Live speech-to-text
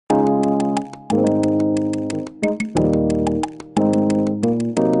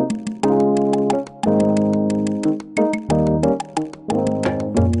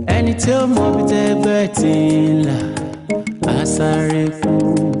tí ó mọ bí tẹ́gbẹ́ ti ń là á sáré kú.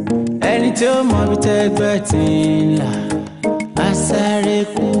 Ẹni tí ó mọ bí tẹ́gbẹ́ ti ń là á sáré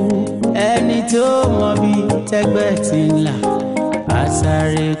kú. Ẹni tí ó mọ bí tẹ́gbẹ́ ti ń là á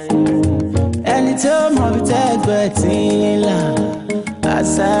sáré kú. Ẹni tí ó mọ bí tẹ́gbẹ́ ti ń là á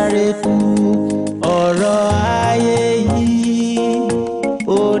sáré kú. Ọ̀rọ̀ ayé yìí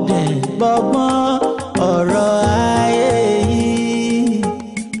ó dẹ̀ gbọ́gbọ́n. Ọ̀rọ̀ ayé yìí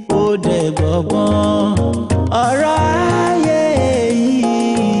ó dẹ̀ gbọ́gbọ́n. Ọ̀rọ̀ ayé yìí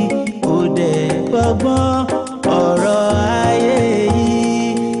ó dẹ̀ gbọ́gbọ́n. Ọ̀rọ̀ ayé yìí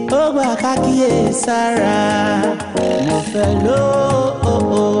ó gbà ká kíyèsára. Mo fẹ́ lówó,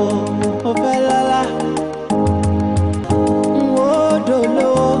 mo fẹ́ lọ́lá, n ó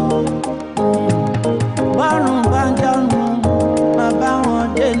dolówó. Bọ́rùn bá ń dọ́rùn, máa bá wọn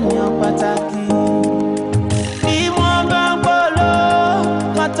dènìyàn pàtàkì. Bí wọ́n bá ń polo,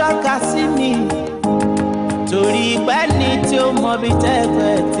 wọ́n tọ́ka sí mi. Torí pẹ́ ni tí ó mọ bí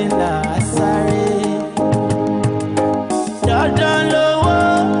tẹ́gbẹ́ ti là á sáré. Dandan lówó,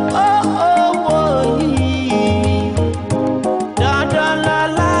 owó yìí. Dandan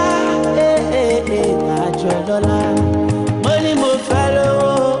lọ́lá, àjọ lọ́lá. Mo ní mo fẹ́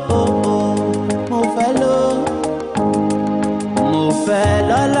lówó, mo fẹ́ lówó. Mo fẹ́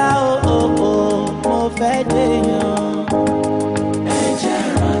lọ́lá, mo fẹ́ dèèyàn. Ẹ jẹ́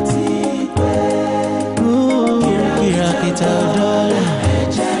rántí pé kìràkìtà dọ́là.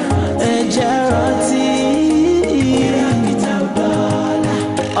 Ẹ jẹ́ rántí kìràkìtà dọ́là.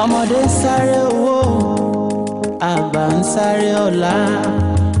 Ọmọdé ń sáré owó, àgbà ń sáré ọlá.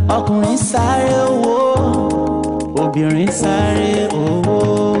 Ọkùnrin sáré owó, obìnrin sáré owó.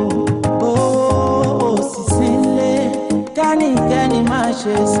 Owó òṣìṣẹ́ ńlé, kẹ́nikẹ́ni má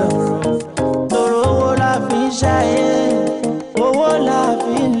ṣe sọ̀rọ̀. Torí owó la fi ń ṣayé, owó la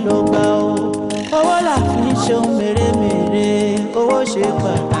fi ń lògbà o. Owó la fi ń ṣe ohun mèremère. Owó ṣe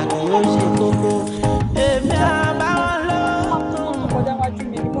pàtàkì, ó ṣe kókó. Èmi àbáwọn lọ́kùn.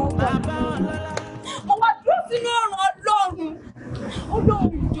 Bàbá wọn lọ́la. Mo wá dúró sínú ọ̀run Ọlọ́run.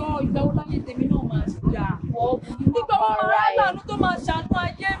 Ọlọ́run jọ ìgbà wo láyé tèmi náà máa dà. Nígbà wo máa rà láàánú tó máa ṣàánú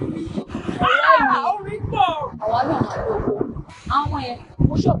ayé mi. Orí pọ̀. Àwa náà máa lówó. Àwọn yẹn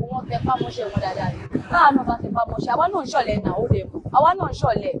mo ṣọ̀bù wọn fẹ́ pámọ́ṣẹ́ wọn dáadáa ni. Láàánú bá ti pámọ́ṣẹ́, àwa náà ń ṣọ̀lẹ̀ náà ó dẹ̀ mọ̀. Àwa náà ń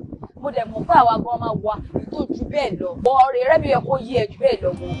ṣọ̀lẹ̀. Mo dẹ̀ mọ̀ pé àwa gan máa wà tó ju bẹ́ẹ̀ lọ. Ọ̀rẹ́ rẹ́ mi yẹ kó yí ẹ ju bẹ́ẹ̀ lọ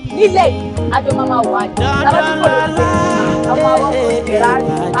mọ́. Nílẹ̀ yìí, àjọ máa wà ní. Àwọn tí kò lè ṣe àwọn ọmọ tó ń gbèrà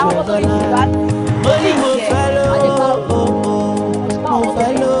àwọn tó ń gbèrà. Mo ní mo fẹ́ lówó, mo fẹ́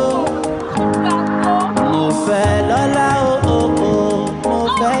lówó. Mo fẹ́ lọ́lá, mo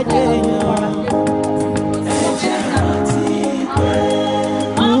fẹ́ dèèyàn. Ẹ jẹ́ rántí pé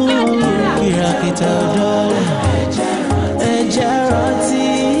kìràkìtà dọ́là. Ẹ jẹ́ rántí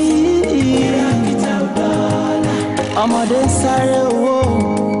kìràkìtà dọ́là. Ọmọdé ń sáré owó,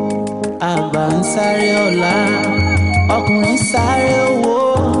 àgbà ń sáré ọlá. Ọkùnrin sáré owó,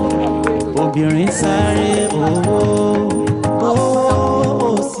 obìnrin sáré owó. Owó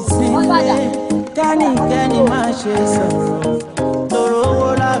òṣìṣẹ́ ńlé, kẹ́nikẹ́ni má ṣe sọ̀rọ̀. Torí owó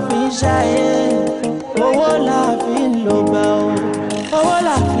la fi ń ṣayé, owó la fi ń lògbà o. Owó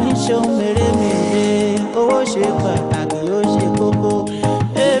la fi ń ṣe ohun mèremère. Owó ṣe pàtàkì, ó ṣe kókó.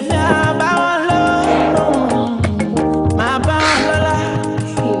 Èmi àbáwọn lọ́rùn, máa bá wọn lọ́lá.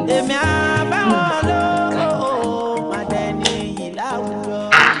 Èmi àbáwọn lọ́rùn, máa dẹni iyì láwùjọ.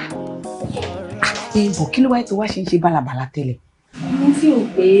 Bò kí ló wáyé tó wá ṣe ń ṣe bálabàla tẹ́lẹ̀? Mo fi hàn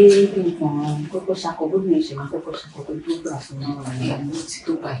pé kí nǹkan kọ́kọ́ ṣakọ gómìnà ṣe máa kọ́kọ́ ṣakọ pé tó gbà fún ọ̀rọ̀ rẹ̀ ló ti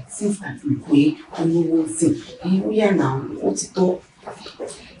tó báyìí sí àti pé olówó sí i ó yà náà ó ti tó.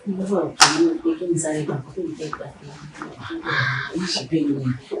 Mo fọ ọ̀pọ̀ ní pé kí n sáré gbà kó lè gbà pé má ṣe bẹ́ẹ̀ ni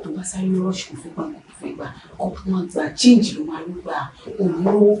tó bá sáré rọ́ọ̀ṣì kò fẹ́ gbà kó fẹ́ gbà ọ̀pọ̀ wọn gbà chíǹjì ló máa ló gbà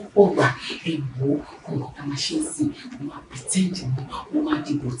olówó pọ̀ gbà èèwọ̀ ọmọ tá máa ṣe é sí mo máa pẹ̀tẹ́ǹdì mo máa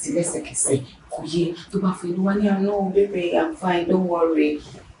dìbò tí lẹ́sẹ̀kẹsẹ̀ kò yẹ tó bá fẹ́ ló wá ní àná bébè I'm fine don't worry.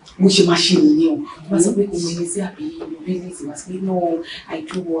 Mo ṣe máa ṣe nìyẹn o wọ́n sọ pé kò mọ ẹni sí àbí mobility wọ́n sọ pé no I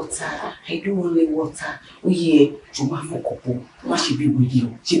do water I do only water ó yẹ jù máa fọkàn pọ̀ má ṣe bí wòye o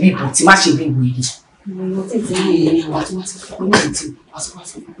ṣe bí ibò tí má ṣe bí wòye. Mo tètè ní ìyẹn wà tí wọ́n ti fi pé náà tí wọ́n ti wá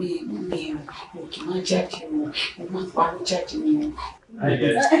sọ pé mímí ẹ̀rọ mo kì í máa jáde o mo máa ń parọ́ jáde ni o.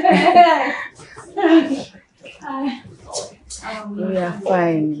 We are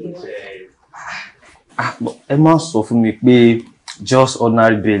fine. Ẹ má sọ fún mi pé just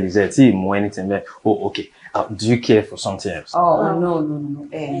ordinary bail is it? Anything there? Oh, okay. Do you care for something else? Oh, no.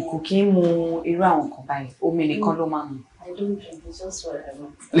 Kò kí ń mu irú àwọn nǹkan báyìí. Omi nìkan ló máa ń mu. I don't drink, it's just what I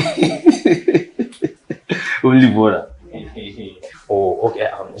want. Only water. Oh, okay.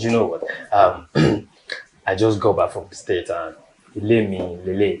 You know what? I just got back from the States and he laid me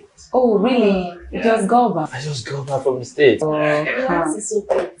late. Oh, really? You just got back? I just got back from the States. That is so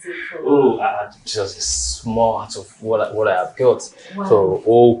beautiful. Oh, just a small part of what I have got. Wow. So,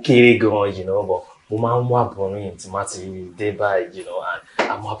 okay, going, you know, but woman, what boring, Timati, day by, you know, and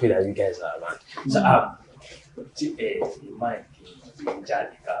I'm happy that you guys are around. So, you might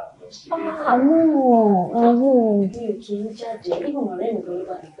Jalika.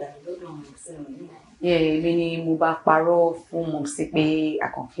 Yeah, èmi ni mo bá parọ́ fún mọ̀ sí pé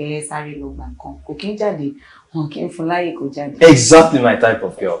àkànfẹ́ sáré lọ gbà nǹkan kò kí ń jáde wọn kì í fún láyè kó jáde. Exactly my type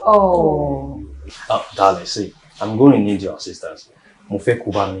of girl. Oh, darling, see, I'm going to need your assistance. Mo fẹ́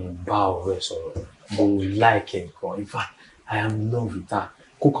kó bá mi bá ọ̀rẹ́ sọ̀rọ̀. Mo like nǹkan. In fact, I am in love with her.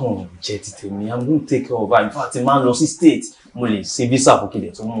 Kó kàn jẹ́ ti tèmi. I'm going to take care of her. In fact, a man lọ sí state. Mo lè ṣe visa fún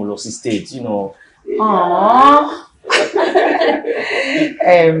kílẹ̀ tó mú lọ sí state, you know. Aww.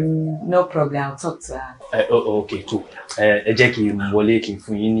 No problem, I'll talk to her. Okay, too. Ẹ jẹ́ kí n wọlé kí n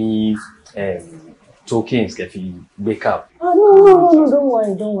fún yín ní tokens kẹ́ fi wake up. Oh, no,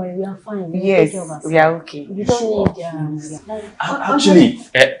 don't worry, we are fine. Yes, we are okay. You don't need Actually,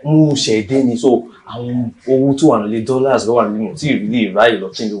 mo ṣe dé ni so àwọn owó tó wà nílé dollars ló wà nílé mo tí really ráyè lọ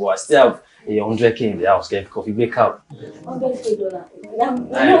change owó. I still have 100K in the house kẹ́ fi wake up. $100.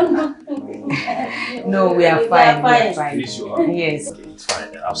 No, we are fine. We are fine. Please, you are. Yes. Okay, it's fine.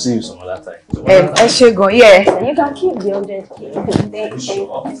 I'll see you some other time. Eshegon, yeah. You can keep the 100K. You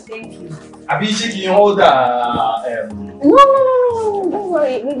sure? Thank you. Abi she can hold that. No, don't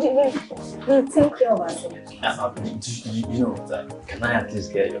worry. We'll take care of ourselves. You know that. Can I at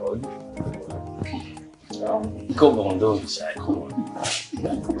least get your own? Come on, don't be shy. Come on.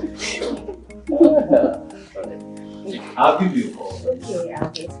 I'll give you a call. Okay, I'll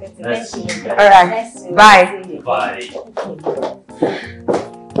be expecting. Nice Thank to you. meet you. All right. Nice to Bye. see you. Bye.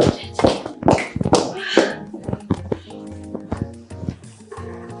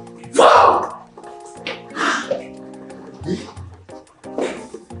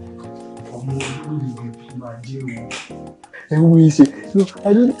 No,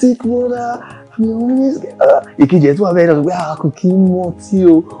 I don't take water. I always èkejì ẹ̀ tó wà bẹ́ẹ̀ náà sọ pé kò kí ń mọ tí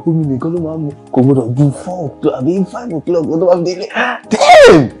o omi nìkan ló máa ń mu kò gbọdọ̀ ju 4 o'clock àbí 5 o'clock ló máa ń délé.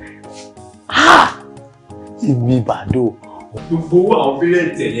 Damn! Èmi bàdó. Gbogbo owó àwọn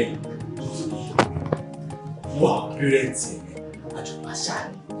pírẹ̀ntì ẹ̀yẹ. Owó àwọn pírẹ̀ntì ẹ̀yẹ. Àjọpá ṣáà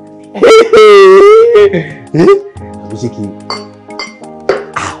ni. Àbí ṣé kí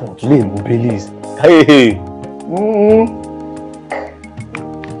àwọn tún lè mú Baileys.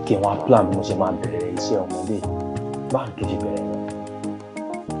 Kí wọ́n á plan bí mo ṣe máa bẹ̀rẹ̀ iṣẹ́ ọmọdé. Báwo kì í ṣe bẹ̀rẹ̀ lọ?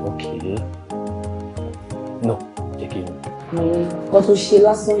 Okay. No, jẹ́ kí n. Nǹkan tó ṣe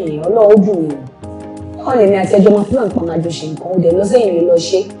lásán yẹn, Ọlọ́run ó dùn mí. Báwo lèmi àti ẹjọ́ máa plan kan àjọ ṣe nǹkan, ó dẹ̀ lọ sẹ́yìn lè lọ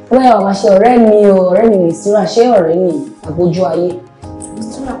ṣe. Wọ́n yà wá ṣe ọ̀rẹ́ mi o, ọ̀rẹ́ mi Mistura, ṣé ọ̀rẹ́ ni àbójú ayé?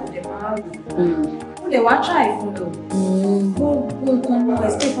 Mistura kò dẹ̀ máa wù. Ó lè wá try fún lọ. Gbogbo nǹkan ló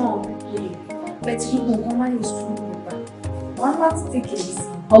ẹ̀sẹ̀ fún àwọn pípé. Bẹ́ẹ̀ tí gbogbo nǹkan máa ń sùn nípa. Wọ́n á láti take it easy.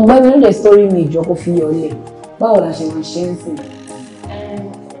 Ọgbẹ́ni ló lè story mi ìjọ kó fi yọlẹ̀. Báwo la ṣe máa ṣe ń sìn?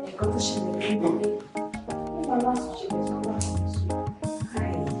 Nǹkan tó ṣẹlẹ̀ ní ilé. Nígbà láti ṣe lè sọ láti sùn.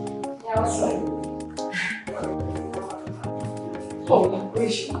 Yà ó sọ èyí. Oh, where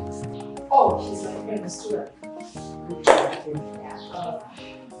is she? Oh, she's my friend Mistura.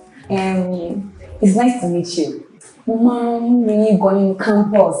 It's nice to meet you. Mo máa ń rí yín gan nínú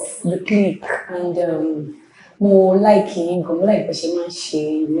campus, the clique, and mo like yín gan, mo like bó ṣe máa ń ṣe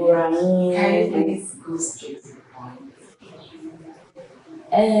ìmúra yín.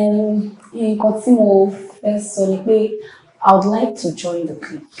 Nǹkan tí mo fẹ́ sọ ni pé I would like to join the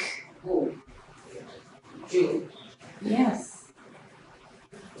clique. Oh, you? Yes.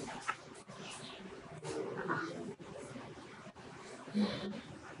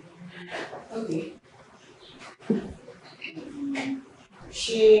 Okay.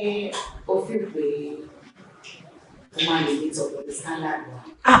 Ṣé o fi pé o máa lè meet up with the standard one?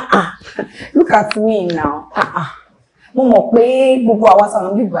 Look at me now. Mo mọ̀ pé gbogbo àwa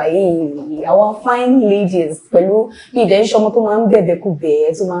táwọn bíbá yìí, àwọn fine ladies pẹ̀lú bí ìdẹ́ iṣẹ́ ọmọ tó máa ń bẹ̀bẹ̀ kú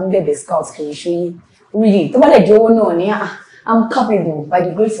bẹ̀ẹ́ tó máa ń bẹ̀bẹ̀ scout kì í ṣe yí. Really, tó bá lè jẹ́ owó náà ní I'm capable by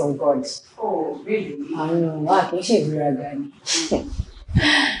the grace of God. Oh, really? Àwọn wa kì í ṣe ìgbéraga ni.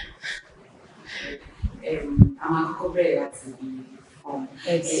 Àwọn akọ́kọ́ bẹ̀rẹ̀ láti form.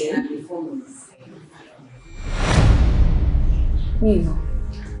 And the form is Mi ò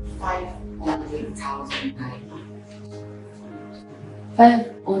 500,000 naira.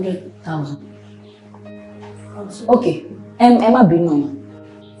 500,000. Okay, ẹ má bínú.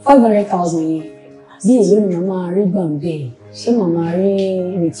 500,000 yẹn bí èlò ni màá máa rí gbà ń bẹ́ẹ̀. Ṣé màmá rí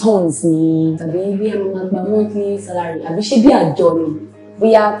returns ni tàbí bí ẹ máa gba monthly salary àbí ṣé bí àjọ ni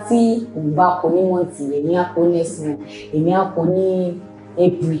bóyá tí òun bá kọ ní monthly èmi á kọ next month èmi á kọ ní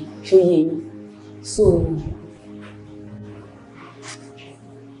April ṣóyè yín so.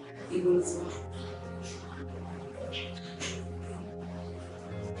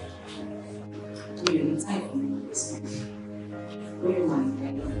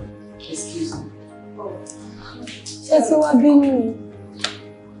 Excuse me. Ṣé tí wá bínú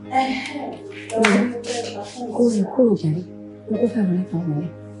kúrò jàre mo kó fẹ́ wọlé fún ọmọ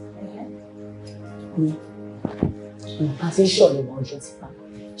rẹ̀ bá ti ń ṣọ̀lẹ̀ wọ ọjọ́ ti pa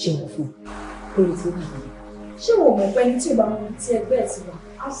ṣé wọ́n fún lórí tí wọ́n bá ṣé wo mọ̀ pé ní tí ìbá wọn tí ẹgbẹ́ ẹ̀ ti wà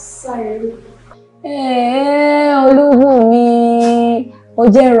á sá eré. olúbùn mi ó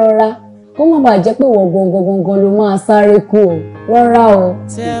jẹ́ rọra kó má bàa jẹ́ pé wọ́n gangan ló máa sáré kú o rọra o.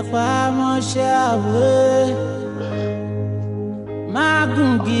 tẹpá mọ́ṣẹ́ àwẹ̀ máa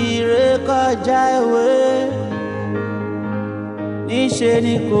gùn gìrè kọjá ìwé níṣẹ́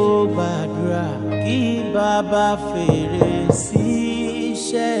ni kò gbàdúrà kí bàbá fèrè sí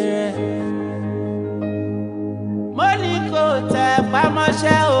iṣẹ́ rẹ̀. mo ní kò tẹpá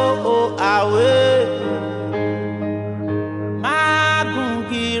mọ́ṣẹ́ o àwẹ̀ máa gùn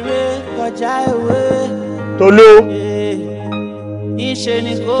gìrè kọjá ìwé. Tolú. níṣẹ́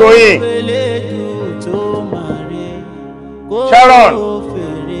ni kò Tóyìn. fèlè dùn tó máa rí. Sharon. kó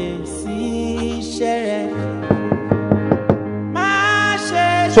fèrè sí iṣẹ́ rẹ̀. má ṣe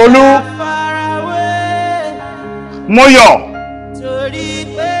Tolú. ṣàfarawé. Mọ́yọ̀. torí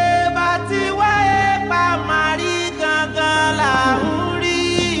pé bá ti wáyé pa màrí gangan là ń rí.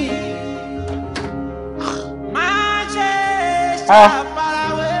 má ṣe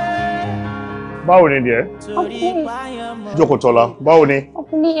ṣàfarawé. Báwo ni díẹ̀? torí báyọ̀ mọ́. Jókòó Tọ́lá. Báwo ni?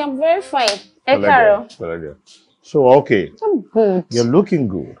 Ọkùnrin, I'm very fine. Ẹ Pẹ̀lẹ́ káàárọ̀. díẹ̀, pẹ̀lẹ́ díẹ̀. So, okay. I'm good. You're looking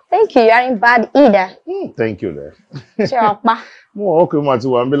good. Thank you. You aren't bad either. Thank you there. Ṣé ọ̀pá? Mo wà okay máa ti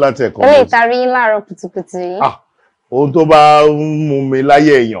wà níbí láti ẹ̀kọ́. Eré ìtarí láàárọ̀ kùtùkùtù yìí. Ohun tó bá ń mú mi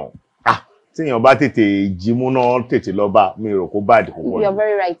láyé èèyàn. Tí èèyàn bá tètè jí mú náà tètè lọ bá mi rò kó bá àdìkú wọlé. You're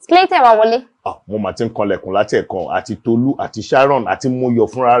very right. Play tẹ̀ wá wọlé. Mo máa ti ń kanlẹ̀kùn láti ẹ̀kan àti Tolú àti Sharon àti Mọ́yọ̀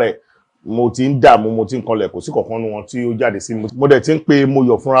fúnra rẹ̀. Mo ti ń dààmú mo ti ń kanlẹ̀kùn sí kọ̀ọ̀kan nu wọn tí ó jáde sí mi. Mo dẹ̀ ti ń pe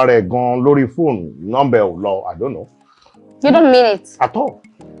Mọ́yọ̀ fúnra rẹ̀ gan lórí fóònù nọ́mbà ẹ̀ ò lọ I don't know. You don't mean it. At all.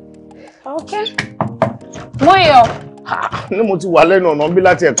 Okay. Mọ́yọ̀. Ní mo ti wà lẹ́nu ọ̀nà bí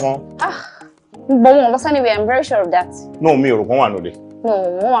láti ẹ̀kan. But wọn lọ sí anywhere, I'm very sure of that. No, mi ò rò kán wà nulẹ̀. No,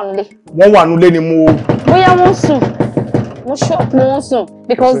 wọ́n wà nílé. Wọ́n wà nulẹ̀ ni mo. Bóyá wọ́n sùn. Mo shock mo wọ́n sùn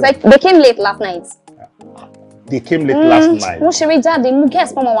because they came late last night. They came late last night. Wọ́n ṣeré jáde mú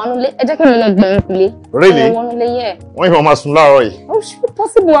guest pọ́nmọ́ wà nílé. Ẹ jẹ́ kí mi lọ gbọ̀n nílé. Really? Wọ́n nílé yẹ. Wọ́n yìí wọ́n máa sùn láàárọ̀ yìí. Ó ṣe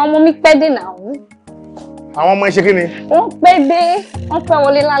possible àwọn ọmọ mi pẹ́ dé náà. Àwọn ọmọ iṣẹ́ kí ni? Wọ́n pẹ́ dé. Wọ́n pẹ́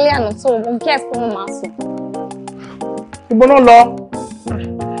wọlé lálẹ́ àná tó wọ́n guest pọ́nmọ́ máa sùn. Ibo náà lọ.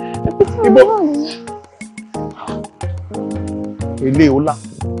 Ibo. Ilé ọlá.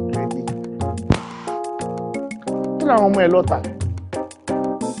 Kí làwọn ọmọ ẹ lọ́ta?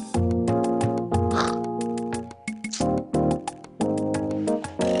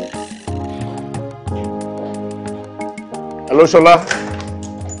 Hello Ṣọlá.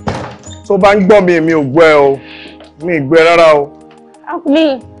 Tó bá ń gbọ́ mi èmi ò gbọ́ ẹ o. Mi ì gbọ́ ẹ rárá o.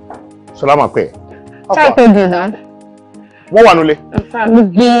 Ọkùnrin. Ṣọlá máa pẹ́. Try to do that. Wọ́n wà nulẹ̀.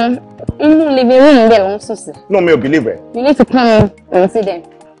 Gbogbo inú living room bẹ́ẹ̀ ló ń sùn sí. No, mi ò believe ẹ. You need to come and see them.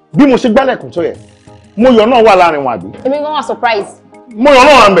 Bí mo ṣe gbálẹ̀kùn tó yẹ, Mọ́yọ̀ náà wà láàrin wọn àbí? Èmi gan wà surprise. Mọ́yọ̀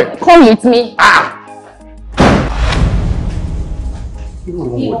náà wà ń bẹ̀. Come with me.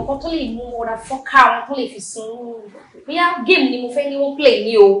 Ìwọ̀n kan tó lè mú ọ̀rá fọ́nká wọn tó lè fi sun bóyá game ni mo fẹ́ ní wọ́n play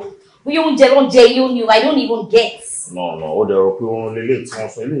ní o bóyá oúnjẹ ló ń jẹ yóò ní o I don't even get. No, ó dẹ̀ rọ pé oorun lélẹ̀ tí wọ́n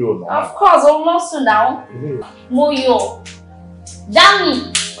sọ ilé yóò náà. Of course òun lọ sùn náà. Mọ́yọ̀ Dami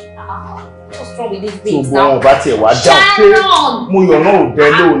what's wrong with this babe Tó now? bọ́ bá tiẹ̀ wá dá pé Mọ́yọ̀ náà ò dẹ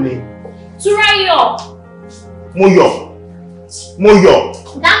lónìí. Túráyọ̀. Mọ́yọ̀.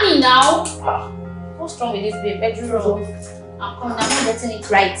 Dami now. What's wrong with this babe? Bedroom. I'm not getting it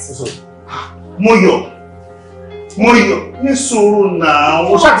right. Mọ́yọ̀ ní sùúrù náà.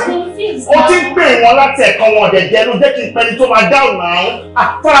 Ó ti ń pè wọ́n láti ẹ̀kan wọn ọ̀dẹ̀dẹ̀ ló jẹ́ kí n pẹ́ni tó máa dáhùn náà.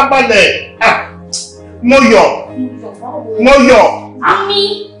 Farabalẹ̀. Mọ́yọ̀. Mami.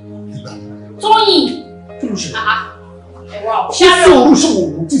 Tóyìn. Kí ló ṣe? Ṣé sùúrù ṣe wò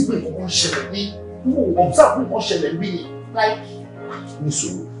ó tí pé nǹkan ṣẹlẹ̀ bí? Mo observe pé nǹkan ṣẹlẹ̀ bí ni. Like. Ní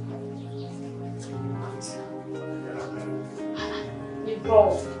sùúrù.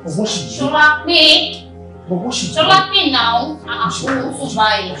 Ọgbọ́n ṣì yí. Ṣọlá pé. Ọgbọ́n ṣì yí. Ṣọlá pé now. Òun tún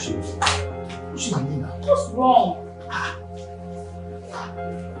báyìí. Ó ṣì yí náà. What's wrong?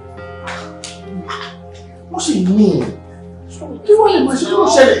 What she mean? Kí wọ́n lè máa ṣe kó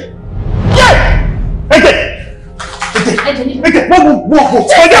ṣẹlẹ̀? Yẹ́! Ẹ̀jẹ̀!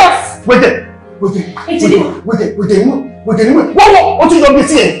 Wọ́n tún yọ bí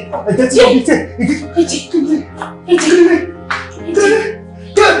sí ẹ̀. Ẹ̀jẹ̀ tí yọ bí sí ẹ̀.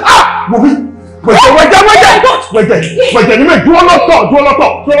 Wẹ̀jẹ̀ nínú ìdúró lọ́tọ̀.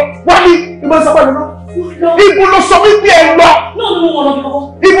 Wọ́n ní ìbọn sọ́pọ̀ nínú. Ibo ló sọ wípé ẹ lọ.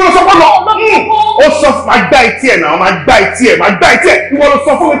 Ibo ló sọ fún lọ. Ó sọ máa gbá etí ẹ̀ náà, máa gbá etí ẹ̀. Ìwọ ló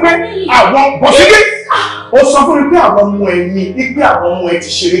sọ fún mi pé àwọn bọ̀sídé. Ó sọ fún mi pé àwọn ọmọ ẹ̀ ní pé àwọn ọmọ ẹ̀ ti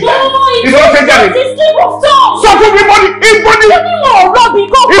ṣeré jáde. Ìbọn ló fẹ́ jáde. Sọ fún mi ibo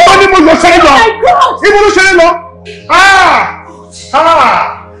ni mo yọ ṣeré lọ. Ibo ló ṣeré lọ.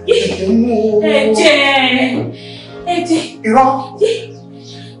 Ẹ̀jẹ̀. Irọ́.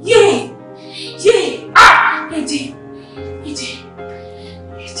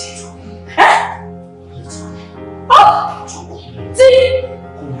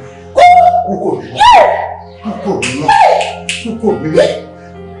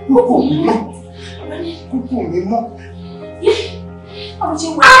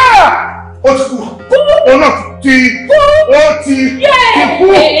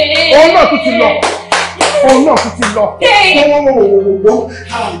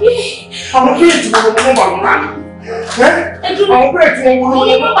 Àwọn bírèkì wọn wà lọ́la ni. Àwọn bírèkì wọn wà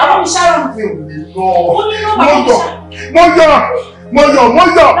lọ́la ni.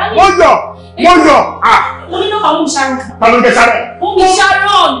 Mo yọ. Balo ń jẹ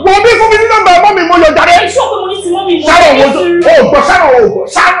Sharon. Wọ́n bí fún mi ní nọ́mbà ẹ̀mọ́ mi mo yọ jáde. Sharon wo gbọ́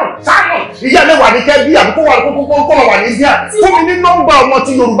Sharon. Ìyá mi wà ní kẹ́bí àbí kó wà ní India. Fún mi ní nọ́mbà ọmọ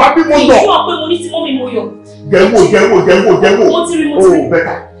ti Yorùbá bí mo yọ. Jẹ́wọ́. Mo ti rí.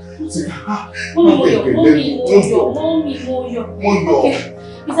 Bẹ́tà. Mo yọ.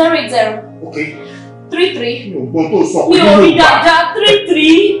 Okay. 080. Okay. 33. Mi ò rí dáadáa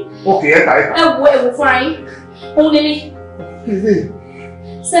 33. Okay, ẹ̀ta. Ẹ wo fúnra yín. Òun lélẹ̀.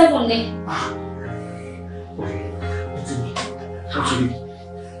 7 ni.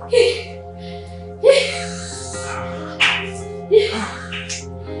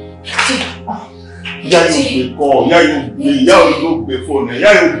 Ìyá yóò gbé fóònù.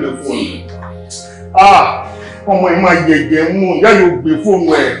 Ọmọ ẹ̀ máa yẹ̀gẹ̀ mú, ìyá yóò gbé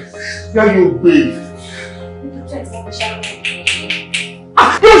fóònù ẹ̀.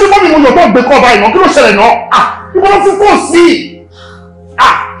 Kí ló ṣe mọ́ mi mo yọ̀ tó gbé kọ́ báyìí náà? Kí ló ṣẹlẹ̀ náà? Ibo ló fi kóò sí?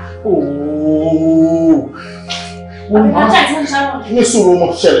 Ní sùúrù mo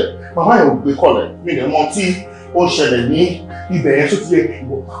ṣẹlẹ̀, màmá yẹn ò gbé kọ́lẹ̀, mi lè mọ tí ó ṣẹlẹ̀ ní ibẹ̀ yẹn tó ti yẹ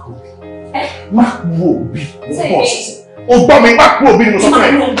ìwọ má kú òbí. O gbọ́ mi má kú òbí ni mo sọ fún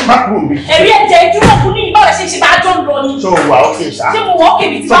ẹ, má kú òbí. Ẹ̀rí ẹ̀jẹ̀ ìdúró fún ní ìbára ṣe bá a jọ ń lọ ni. Ṣé o wà ókè ṣá? Ṣé mo wà ókè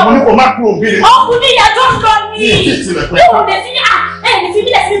bí ti bá wọ? Sọ mo ní kò má kú òbí ni. Ọkùnrin ìyàjọ́ ń lọ ni. Yóò lè fi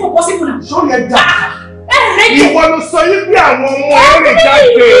mílẹ̀ sí ní kò pọ́sibú náà. Ṣó yẹ dà? Ìwọ ló sọ yí bí àwọn ọmọ ẹ̀rìn jáde.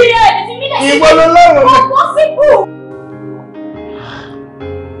 Ìwọ ló lọ́wọ́ mi.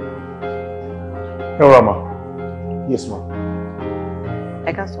 Ẹ rọra ma. Yes ma.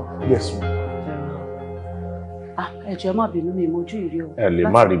 Ẹ ká sọ. Yes ma. Ẹ jọ̀ọ́ má bínú mi mojú ìrí o. Ẹ lè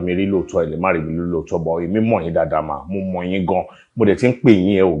má rí mi rí lóòótọ́, ẹ lè má rí mi rí lóòótọ́, bọ̀ èmi mọ̀ yín dáadáa mà, mo mọ̀ yín gan. Mo dẹ̀ ti ń pè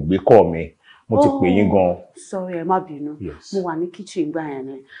yín, ẹ ò gbé kọ́ mi. Mo ti pè yín gan. Sorry, ẹ má bínú. Mo wà ní kitchen gbà yẹn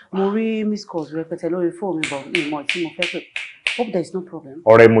ni. Mo rí miss calls rẹpẹtẹ lórí fóònù mi bọ̀ mi mọ̀ tí mo fẹ́ pè. Hope there is no problem.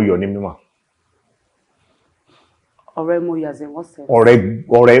 Ọ̀rẹ́ mo yọ̀ ní mímọ̀. Ọ̀rẹ́ mo yọ̀ as in what sense?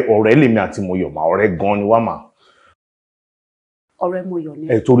 Ọ̀rẹ́ lèmi àti mo yọ̀ mà, ọ̀rẹ́ gan ni wá mà. Ọ̀rẹ́ mo yọ̀ ni.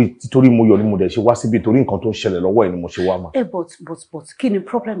 Torí mo yọ̀ ni mo dẹ̀ ṣe wá síbi torí nǹkan tó ń ṣẹlẹ̀ lọ́wọ́ ẹ̀ ni mo ṣe wá mà. But kí ni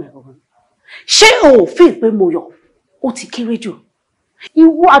problem ẹ̀ gbọ́n? Ṣé o ò fi pé mo yọ̀? Ó ti kéré jù.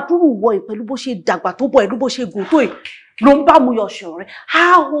 Ìwọ àdúrú wọ ẹ̀ pẹ̀lú bó ṣe dàgbà tó bọ̀ ẹ̀ ló bó ṣe gùn tó ẹ̀ ló ń bá mo yọ̀ ṣọ̀rẹ́.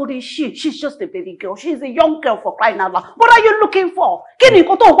 How old is she? She's just a baby girl. She's a young girl for crying out loud. What are you looking for? Kí ni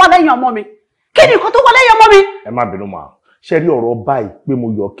nǹkan tó wá lẹ́yìn ọmọ mi? Ẹ má bínú mà. Ṣé rí ọ̀rọ̀ báyìí pé mo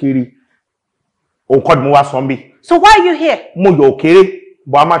yọ̀ kéré? Òun kọ́ ni mo wá sọ ń bí. So why are you here? Mo yọ̀ kéré,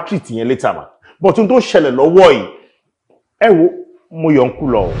 but a máa treat yẹn later ma. But ohun tó ṣẹlẹ̀ lọ́wọ́ yìí, ẹ wo, mo yọ̀ ń kú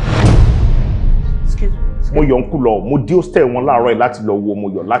lọ. Mo yọ̀ ń kú lọ. Mo dé hostel wọn láàárọ̀ yìí láti lọ wo mo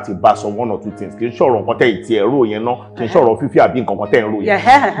yọ̀ láti bá sọ one or two things. Kì í ṣọ̀rọ̀ nǹkan tẹ́ ìtì ẹ̀rọ yẹn náà. Kì í ṣọ̀rọ̀ fífi àbí nǹkan kan tẹ́ ẹ̀rọ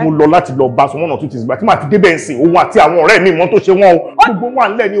yẹn. Mo lọ láti lọ bá sọ one or two things. Ìgbà tí màá ti débẹ̀ nsìn, òun àti àwọn ọ̀rẹ́ mi mọ́ tó ṣe wọ́n o. Gbogbo wà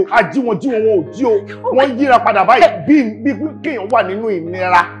ńlẹ̀ ni o. A jí wọn wọn ò jí o. Wọ́n yíra padà báyìí bí kéèyàn wà nínú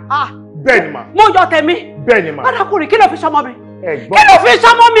ìnira. Bẹ́ẹ̀ ni mà. Mo yọ̀ tèmi. Bẹ́ẹ̀ ni mà. Arákùnrin kí ló fi ṣọmọ mi? Kí ló fi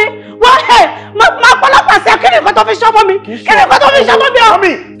ṣọmọ mi? Wọ́n máa pọ́lọ́pàá sí kí ni nǹkan tó fi ṣọmọ mi? Kí ni nǹkan tó fi ṣọmọ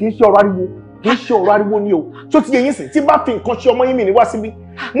mi? Kì í ṣe ọ̀rọ̀ ariwo. kì í ṣe ọ̀rọ̀ ariwo ni o tó ti yẹ yín sìn tí bá fi nǹkan ṣe ọmọ yín mi ní wá síbí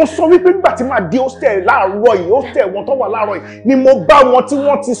mo sọ wípé nígbà tí màá dé hostel láàárọ̀ yìí hostel wọn tó wà láàárọ̀ yìí ni mo bá wọn tí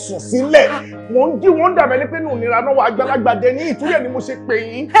wọ́n ti sùn sílẹ̀ wọ́n ń jí wọ́n ń dàbẹ̀ ní pé nù nira náà wà àgbàlagbà dẹ ní ìtúrẹ̀ ni mo ṣe pè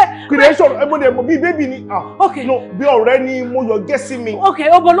yín creation ẹgbọ́dẹ mọ̀ bí bébì ni no bí ọ̀rẹ́ ni mo yọ gẹ́ sí mi. ok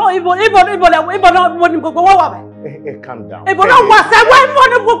ibo ni gbogbo wọn wà bẹ́ẹ̀. Calm down. ibo náà wà sẹ́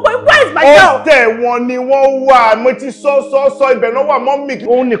where is my girl. hostel wọn ni wọ́n wà mo ti sọ ibẹ̀ náà wà mọ́ mi.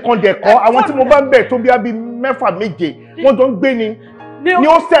 òun nìkan dẹ̀ kọ́ àwọn tí mo bá ń bẹ̀ tó bí abí 6 7 wọ́n jọ ń gbé ni ní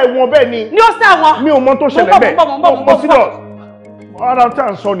hostel wọn bẹ́ẹ̀ ni. ní hostel wọn. mi ò mọ tó ṣẹlẹ̀ bẹ́ẹ̀ mo serious. ara tá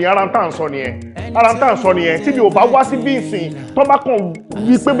à ń sọ nìyẹn tí mi ò bá wá sí bí ìsìn tó bá kàn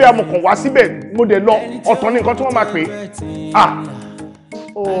wí pé bí amọ̀ kàn wá síbẹ̀ mo dẹ̀ lọ ọ̀tọ̀ ní nǹkan tí wọ́n máa pè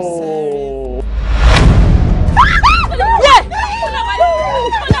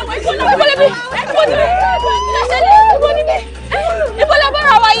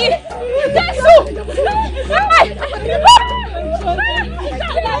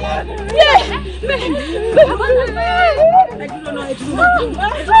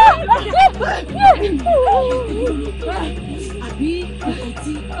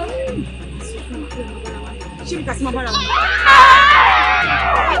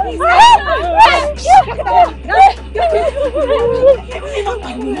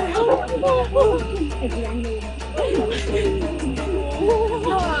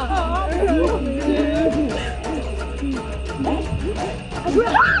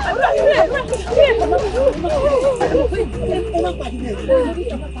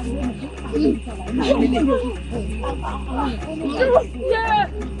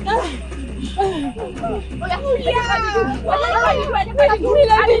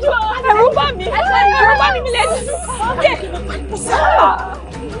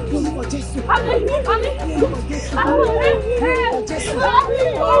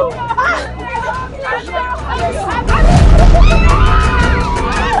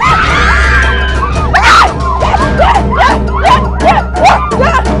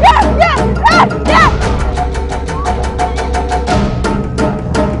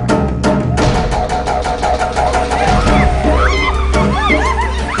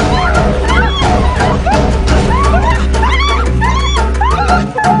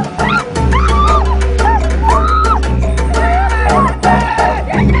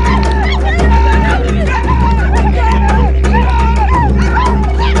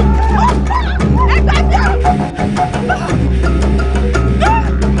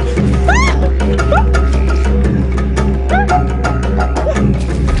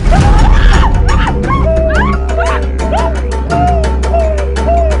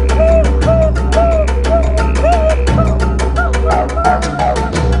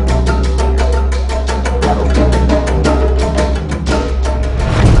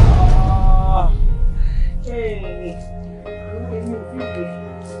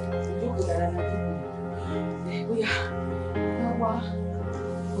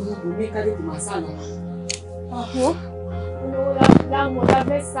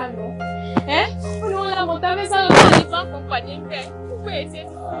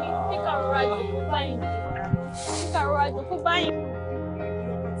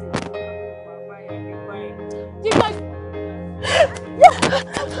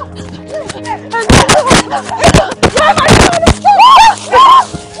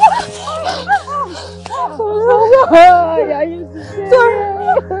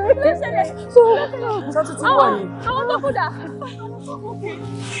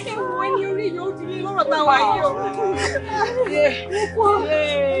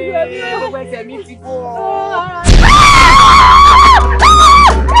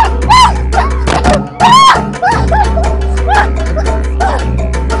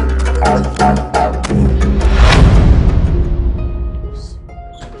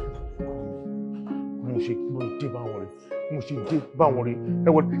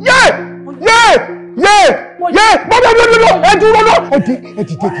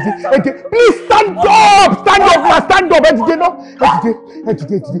Please stand up!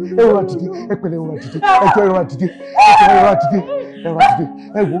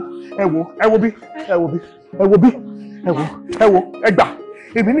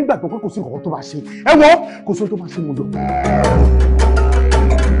 Èmi nígbàgbọ́ pé kò sí nǹkan tó máa ṣe. Kò sí tó máa ṣe mo dọ̀.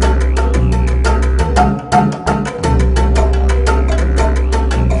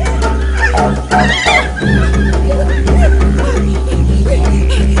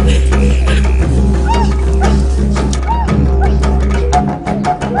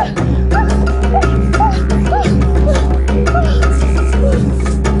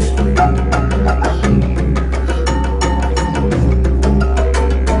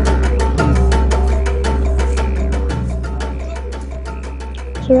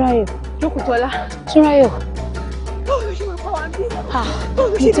 Túnráyọ̀. Báwo ló ṣe máa bá wa bí?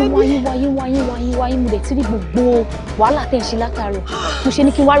 Mo ti wáyé mo dẹ̀ ti rí gbogbo wàhálà tẹ̀ ń ṣe látàárọ̀. Mo ṣe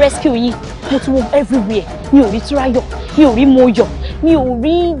ní kí n wá rescue yín. Mo ti wo everywhere. Mi ò rí Túnráyọ̀, mi ò rí Mọ́yọ̀, mi ò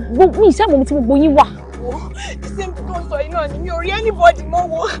rí gbogbo ìṣàmọ̀ mi tí gbogbo yín wà. The same thing tó ń sọ yìí náà ni mi ò rí anybody mọ́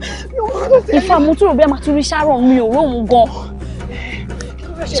wo. Ifá mo tún rò bí a máa tún rí Sharon, mi ò róhun gan.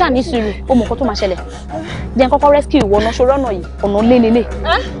 Ṣáà ní sùúrù, ó mọ̀ nǹkan tó máa ṣẹlẹ̀. Jẹ́ n kọ́kọ́ rescue ìwọ náà ṣọ́rọ́ ọ̀nà yìí, ọ̀nà lélele.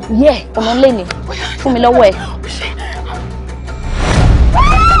 Ọ̀nà lé ni. Fún mi lọ́wọ́ ẹ̀.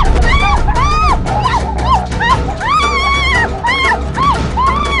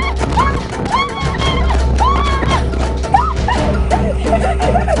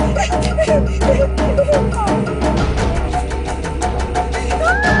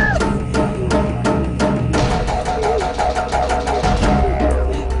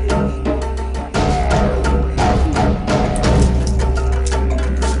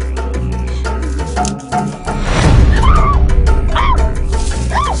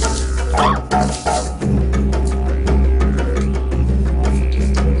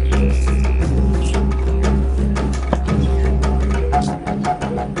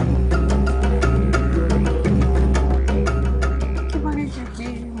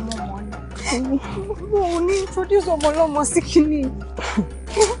 Ọmọ sí kíní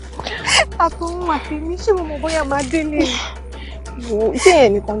àtòun àtèmi ṣé mo mọ̀ bóyá máa délé wo ṣé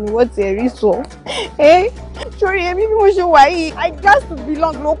ẹnìkan ni wọ́n ti ẹ̀rí sọ sórí èmi bí mo ṣe wà yìí I just to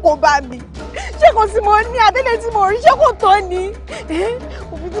belong ló kó bá mi ṣé kò tí mo ní adélé tí mo rí ṣé kò tó ni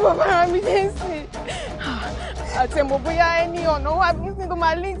òbí tí bàbá ara mi dé sí àtẹ̀mọ̀ bóyá ẹni ọ̀nà wà bí sí tó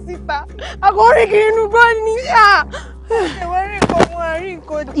máa lé síta àkọ́rí kiri inú gbọ́ ni ẹ̀wọ̀n rí nǹkan mú àárín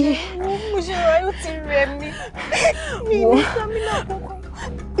nǹkan dé mo ṣe wà yóò ti rẹ̀ mí mi ní stamina kankan.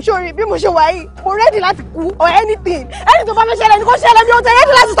 Sori bí mo ṣe wà yìí mo ready láti kú or anything ẹni tó bá fẹ́ ṣẹlẹ̀ ní kó ṣẹlẹ̀ mi ò tẹ̀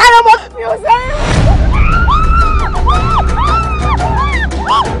ready láti sáré ọmọ mi ò sẹ́yìn.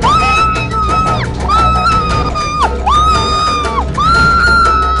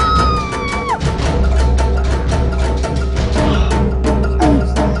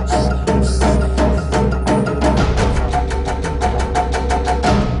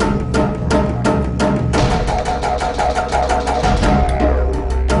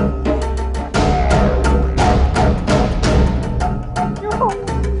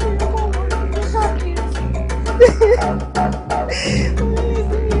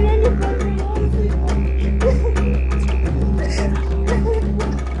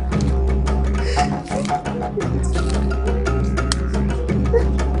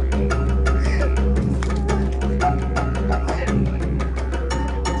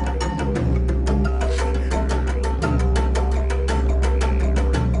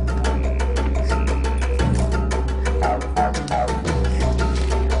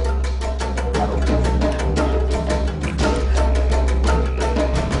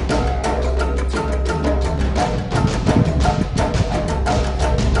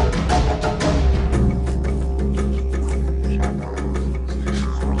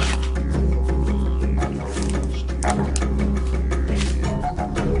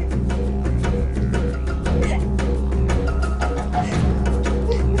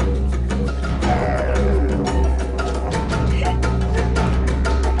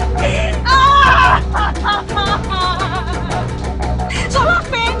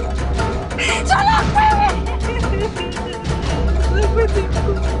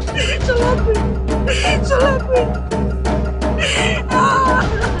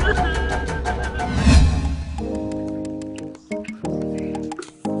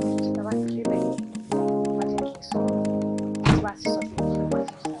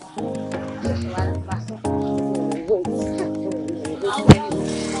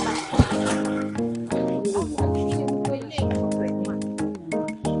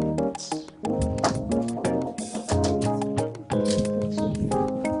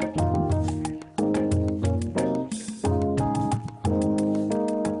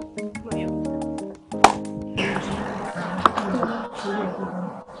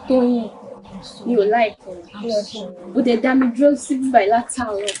 mi ò láìpẹ́ ó dẹ̀ dá mi dúró sí bíbá yìí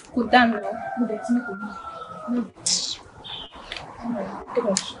látàárọ̀ kó dáná mo dẹ̀ tí kò ní.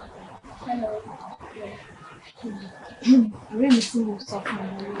 ọ̀rẹ́ mi tí mo sọ fún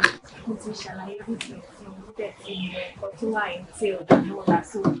ọmọ rẹ̀ mo ti ṣàlàyé wípé fún un dẹ̀ ti mọ ẹ̀kọ́ tó wà ní tí ọ̀dọ̀ náà wá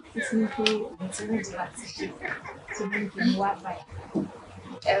sí títí ní pé òun ti rẹ̀dí láti ṣe tó ní kí n wá báyìí.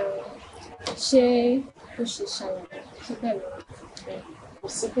 ṣé ó ṣe ṣàlàyé ṣé bẹ́ẹ̀ lọ kò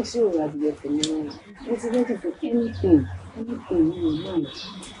sí pé sí òun adìyẹ tèmi náà mo ti ready for anything you know.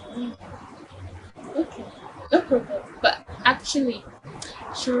 Okay, no problem. But actually,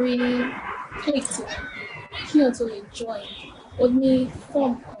 Shuri, Katie, kí o tó lè join, o ní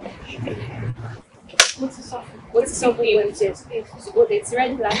form kan. Mo ti sọ gbogbo ẹ̀ jẹ́ o lè ti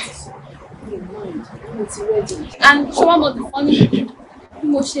ready láti sọ. Mo ti ready. And ṣé wọ́n mọ̀ the funny thing? Bí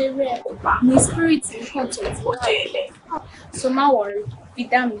mo ṣe rẹ̀ ní spirit ní content náà. So má worry, fi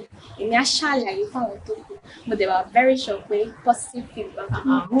dá mi, èmi á ṣàlàyé fún àwọn tó kù. Mo dẹ̀ wà very sure pé positive feedback.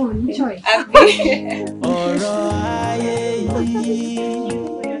 Àwọn oníjọ́ ẹ̀. Ọ̀rọ̀ ayé yìí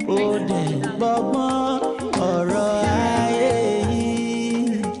ó dẹ̀ gbọ́gbọ́n. Ọ̀rọ̀ ayé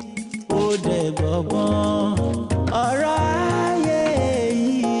yìí ó dẹ̀ gbọ́gbọ́n. Ọ̀rọ̀ ayé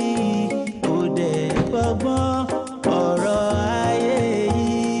yìí ó dẹ̀ gbọ́gbọ́n. Ọ̀rọ̀ ayé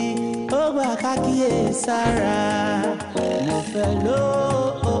yìí ó gbà ká kíyèsára. Mo fẹ́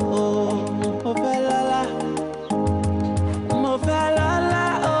lówó, mo fẹ́ lọ́lá. Mo fẹ́ lọ́lá,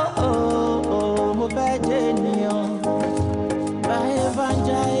 mo fẹ́ jẹ́ ènìyàn. Báyé bá ń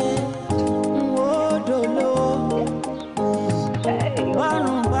jayé, n ó dolówó.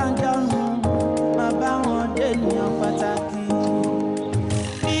 Bọ́rùn bá ń jọrùn, máa bá wọn dènìyàn pàtàkì.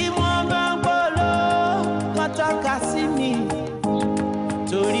 Bí wọ́n bá ń gbọ́lọ́, wọ́n tọ́ka sí mi.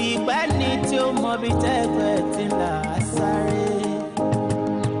 Torí pẹ́ ni tí ó mọ bí tẹ́gbẹ́ ti là á sáré.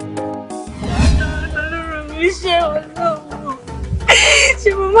 Ọlọ́run mi ṣe Ọlọ́run. Ṣé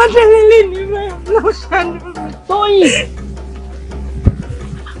mo máa tẹ̀lé lé ní báyìí lọ ṣàánú mi? Tóyìn.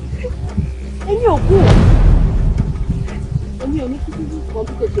 Èmi ò kú. Èmi ò ní kí kíkú kan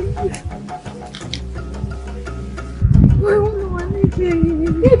bí kòtò ìlú rẹ̀. Wọ́n wà ní ìgbé yìí.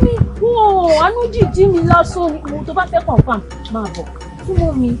 Èmi kú o, àánú jíjí mi lásán ni mo tó bá fẹ́ confirm máa bọ̀.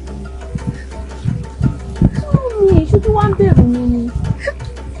 Súnmọ́ mi. Súnmọ́ mi, ṣojú wa ń bẹ̀rù mi ni.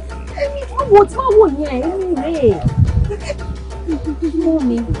 Èmi tí wọ́n wò yẹn, èmi rèé. Súnmọ́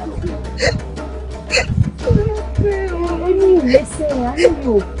mi. Èmi ò lẹ́sẹ̀, àánú mi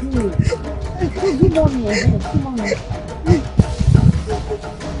ò kú. Súnmọ́ mi ẹ̀hún, súnmọ́ mi.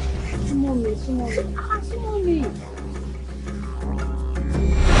 Súnmọ́ mi, súnmọ́ mi. Súnmọ́ mi.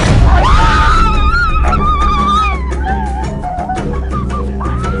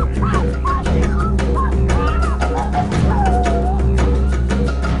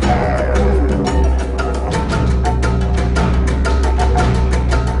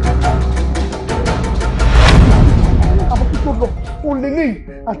 Olèlè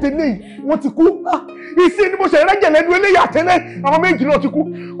àtẹlẹ wọ́n ti kú. Ìsìn ni mo ṣe rẹ́jẹ̀ lẹ́nu eléyìí àtẹlẹ àwọn méjì náà ti kú.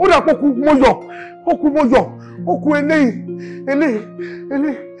 Ó dà pọ̀ kú mo yọ̀, ó kú mo yọ̀, ó kú eléyìí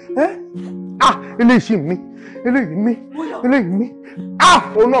eléyìí ṣì mí, eléyìí mí, eléyìí mí.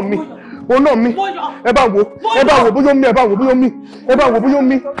 Òun náà mí. Ẹ bá wo bóyá mí, ẹ bá wo bóyá mí, ẹ bá wo bóyá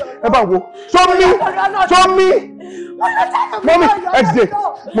mí, ẹ bá wo. Sọ mí. Mọ́mí ẹ dìde,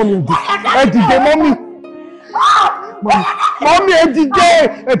 ẹ dìde mọ́mí. Mọ́mí ẹ dìde,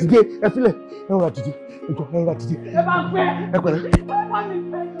 ẹ filẹ̀, ẹ rọra dìde, ẹ rọra dìde. Ẹ pẹ̀lẹ́.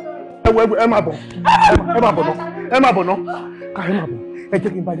 Ẹ máa bọ̀ ná. Ká ẹ máa bọ̀. Ẹ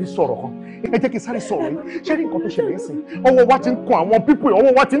jẹ́ kí n bá yín sọ̀rọ̀ kan. Ẹ jẹ́ kí n sáré sọ̀rọ̀ yín. Ṣé ní nǹkan tó ṣẹlẹ̀ ń sìn? Ọwọ́ wa ti ń kan àwọn pípò,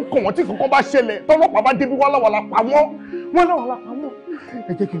 ọwọ́ wa ti ń kàn wọ́n tí kankan bá ṣẹlẹ̀. Tọ́lọ́pàá bá débi wá láwàlá pa wọ́n.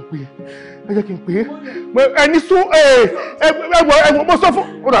 Ẹ jẹ́ kí n pè é. Ẹni sún ẹ̀wọ̀ mo sọ fún.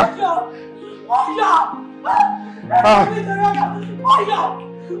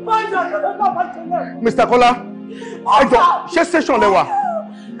 Mr. Kola, ẹ jọ̀ọ́ ṣé station lẹ wà?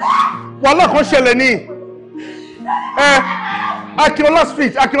 Wàhálà kan ṣẹlẹ̀ ní Adekola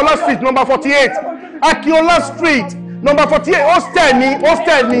Street number 48. Adekola Street number 48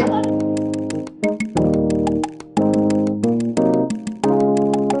 hostel ni.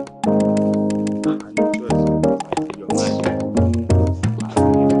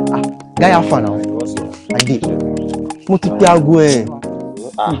 Gaya fan now. I did. Mo ti pe aago ẹ.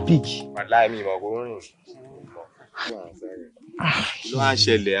 Pick. Wallahi mi mo ko rin. Ló á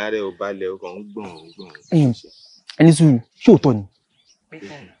ṣẹlẹ̀ are ò balẹ̀ ó kàn gbọ̀n. Ẹni sùúrù, ṣé òótọ́ ni?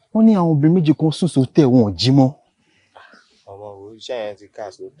 Wọ́n ní àwọn obìnrin méjì kan sùn sótẹ́ wọn ò jí mọ́. Ọmọ wo iṣẹ́ yẹn ti kà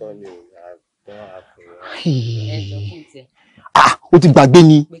sóòótọ́ ni ó ti gbàgbé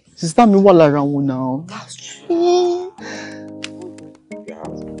ni. Sister mi wà lára wọn náà.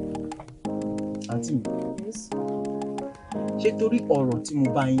 Àǹtí mi, ṣé torí ọ̀rọ̀ tí mo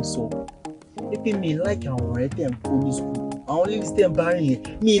bá yín sọ pé mi like àwọn ọ̀rẹ́ tẹ̀ ń kó ní school, àwọn ladies tẹ̀ ń bá rìn yẹn,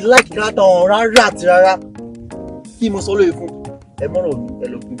 mi like rárá àwọn rárá àti rárá. Kí mo sọ lóye fún ẹ mọ́rọ̀ mi, ẹ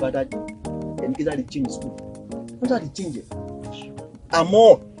lọ pin bá dáàdì, ẹni kí dáàdì change school, wọ́n dáàdì change ẹ̀. Àmọ́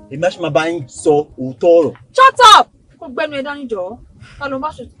èmi á ṣe máa bá yín sọ òótọ́ ọ̀rọ̀. Shut up! Kó gbẹ́nu ẹ dání jọ̀ọ́. Ta ló bá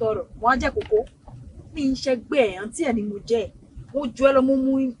ṣòtítọ́ ọ̀rọ̀? Wọ́n á jẹ́ kókó. Mi ń ṣẹgbẹ́ ẹ̀ àǹtí ẹ̀ ni mo jẹ́ ẹ̀. Mo ju ẹ lọ, mo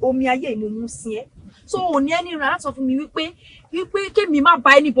mú omi ayé mo mú sí ẹ. So ò ní ẹni rìn láti sọ fún mi wípé kémi má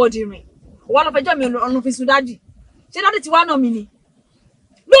bá anybody rìn. wá lọ fẹjọ́ mi ọ̀nà fi sùn dáàdì ṣé dáàdì ti wá nà mí ni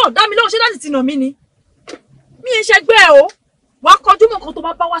no dá mi lóhùn ṣé dáàdì ti nà mí ni mi ń ṣẹgbẹ́ o wàá kọjú mọ́ nǹkan tó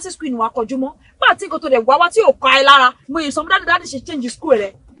bá wá sí school ni wàá kọjú mọ́ bá àti nǹkan tó dẹ̀ wá tí ò kọ́ ẹ lára mo yẹ sọ dáàdì ṣe change school rẹ.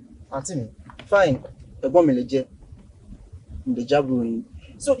 àǹtí mi fine ẹ̀gbọ́n mi lè jẹ́ mi lè jábọ̀ yín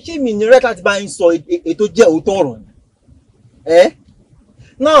so ṣé mi ní rẹ́ta ti bá yín sọ ètò jẹ́ òótọ́ ọ̀rọ̀ ni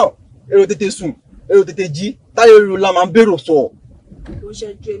now èrò tètè sùn èrò tètè jí táyé ríro la máa ń bèrò sọ. ló ń ṣe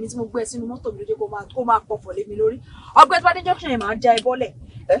ju èmi tí mo gbé sínú mọ́tò mi lóde kó máa pọ̀fọ̀ lé mi lórí ọgbẹ́ tó bá dé junction yẹn máa já ẹ bọ́lẹ̀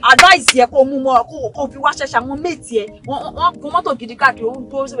advice yẹ kó mú mọ́ kó fi wá ṣẹ̀ṣẹ̀ àwọn méètì ẹ wọ́n gun mọ́tò gidi káàkiri ó ń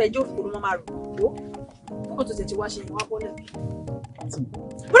tó síbẹ̀ ẹjọ́ òfin ló máa rò ó kókò tó tẹ̀tí wá ṣe ìwà bọ́lẹ̀.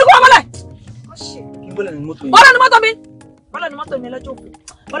 mo ní kó wá bọ́lẹ̀. kí n bọ́lẹ̀ ní mọ́tò yìí. bọ́lẹ̀ ní mọ́tò mi lọ́jọ́ òfin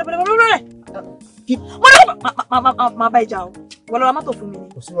bọ́lẹ̀. mo ní máa bá ìjà o wọ́n lọ́ra mọ́tò fún mi ni.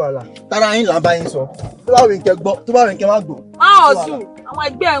 kò sí wàhálà tára yín là ń bá yín sọ tó bá rìn kẹ́ gbọ́ tó bá rìn kẹ́ má gbọ́. ọ̀sùn àwọn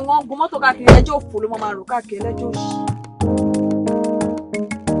ẹgbẹ́ wọn gun mọ́tò káàkiri ẹjọ́ òfin ló máa rò káàkiri ẹlẹ́jọ́ òṣì.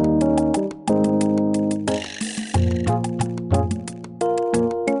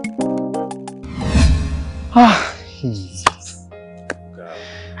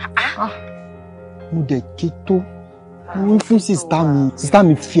 mo dẹ̀ ké tó mo ń fún sista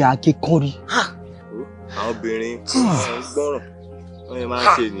mi fi àáké kọ́rí. àwọn obìnrin wọn gbọ́ràn wọn yẹn máa ń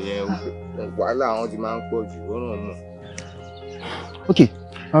ṣe nìyẹn wàhálà àwọn ti máa ń pọ̀ jù wọn náà mọ̀. ok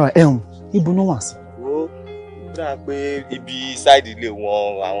alright ibo náà wà sí. ó dáa pé ibi sáìdì ilé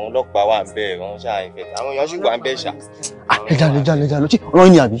wọn àwọn ọlọ́pàá wà ń bẹ̀ wọ́n ṣáà ń fẹ́ àwọn èèyàn sì wà ń bẹ̀ ṣá. lẹ́jà lọ́tí ọ̀rọ̀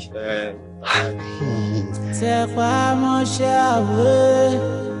yín ni àbí. tẹpá mọ́ṣẹ́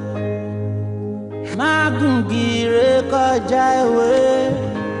àwẹ̀ má gùn gìrè kọjá ìwé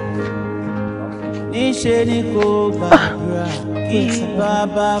níṣe ni kò gbàdúrà kí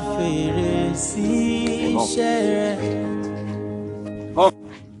bàbá fèrè sí iṣẹ́ rẹ̀.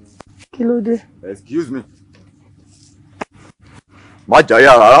 kí ló dé. excuse me má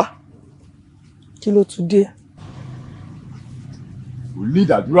jáyà rárá. kí ló tún dé. o ní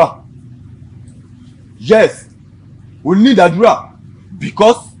ìdádúrà yes o ní ìdádúrà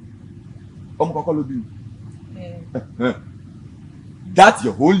because ọmọ kankan ló bí mi. That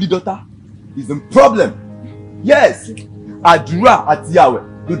your only daughter is a problem. Yes, àdúrà àti àwẹ̀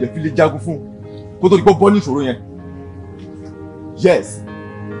ló dẹ̀ fi lè jagun fún kó tó di pé bọ́ ní ìṣòro yẹn. Yes,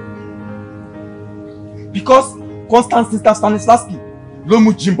 because constant sister Stanislavski ló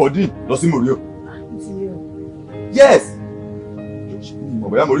mú Jim Bodin lọ sí Morio. Yes,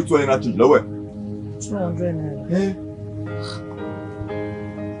 ọ̀bẹ̀yà mo rí 200 naira change lọ́wọ́ ẹ̀. 200 naira.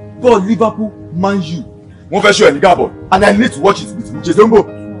 God, Liverpool, Man U. Wọ́n fẹ́ show ẹ̀ ní Gabon and I need to watch it with Chezombo.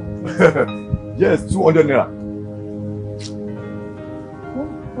 Yes, 200 naira.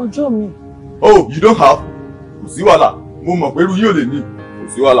 Ọjọ́ mi. Oh, you don't have? Kò sí wàhálà. Mo mọ̀ pé irú yín ò lè ní. Kò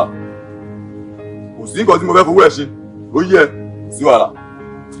sí wàhálà. Kò sí nǹkan tí mo fẹ́ fowó ẹ̀ ṣe. Ó yẹ, kò sí wàhálà.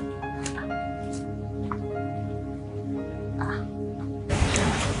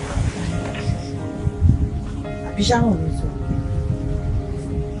 Àbí Sharon ló sọ.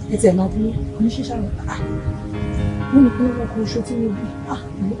 Ẹ̀tẹ̀ máa bí oníṣẹ́ Sharon. Wọ́n ní kí wọ́n kọ́ oṣù tí wọ́n bí.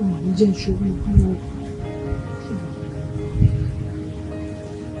 Àwọn ọmọ mi jẹ́ ìṣòro ìbí o.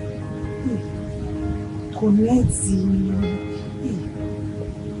 Kọ̀nẹ́ẹ̀tì.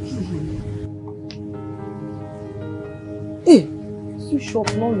 Bishop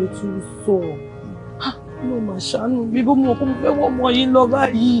náà ló tún sọ. Ló máa ṣàánú bí bó mọ̀ kó mo fẹ́ wọ́n mọ yín lọ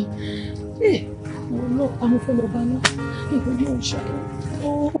báyìí. Mo lọ pa mo fẹ́ lọ bá náà. Ìgbẹ́ yóò ṣàánú.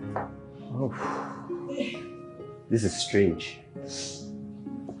 Oh, this is strange.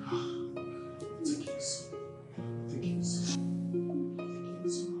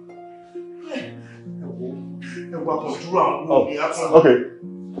 Oh, okay.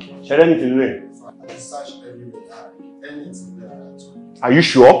 Shall anything there? Are you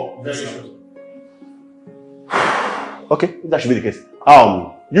sure? Very sure. Okay, that should be the case.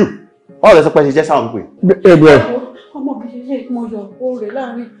 You. Oh, there's a question. Just how quick.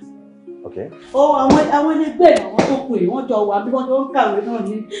 Okay. Àwọn ẹgbẹ́ àwọn tó pè wọ́n jọ wà bí wọ́n jọ ń kàwé náà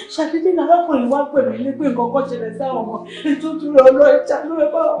ní ṣàdédé làwọn wá pè mí ní pé nǹkan kan ṣẹlẹ̀ sáwọn ọmọ ètùtù rẹ̀ ọ̀nà ìjà ló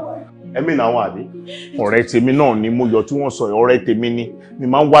rẹ̀ bá wọn. Ẹ̀mí náà wà bí. Ọ̀rẹ́ tèmi náà ni mo yọ tí wọ́n sọ ọ̀rẹ́ tèmi ni mi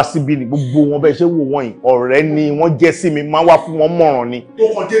máa ń wá síbí ni gbogbo wọn bẹ́ẹ̀ ṣe wò wọ́n yìí ọ̀rẹ́ ni wọ́n jẹ́ sí mi máa ń wá fún wọn mọ̀ràn ni. Tó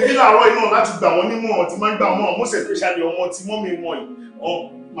kàn dé ní láàárọ̀ iná láti gbà wọ́n nímọ̀ràn tí máa ń gbà wọ́n most especially ọmọ tí mọ́mí mọ̀ yìí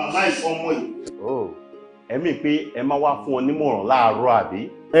màmá ọmọ yìí. Ẹ̀mí pé ẹ máa wá fún wọn nímọ̀ràn láàárọ̀ àbí.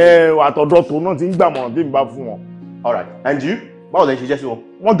 Àtọ̀dọ̀ tó náà ti ń gbàmọ̀ràn tí mi bá fún wọn. All right, and you? Báwo lẹ ṣe jẹ́ sí wọn?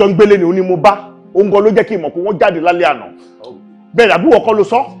 Wọ́n jọ ń gbélé ni ó ní mo bá òun gan ló jẹ́ kí n mọ̀ pé wọ́n jáde lálẹ́ àná. Bẹ́ẹ̀ ni àbúrò kọ́ ló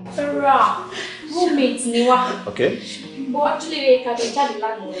sọ. Rárá, roommate ni wá. Okay. But actually, I can't tell the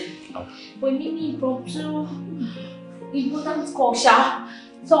landlord. But we need from two important calls, so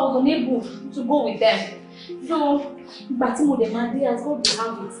I was unable to go with them. So, but mo de ma dey as God will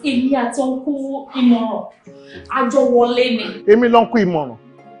have it. Èmi àti uncle ìmọ̀ràn. Àjọ wọlé ni. Èmi ló ń kú ìmọ̀ràn.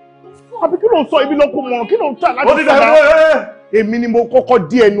 Àbí kí ló ń sọ èmi ló ń kú ìmọ̀ràn? Kí ló ń tà láti sọ? Èmi ni mo kọ́kọ́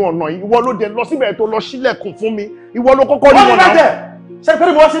dí ẹnu ọ̀nà yìí. Ìwọ ló dé lọ síbẹ̀ tó lọ sílẹ̀kùn fún mi. Ìwọ ló kọ́kọ́ rí wọn náà. Ṣé pé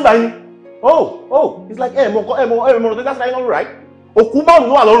mo wá sí ìgbà Oh, it's like that's like all right. Òkú márùn-ún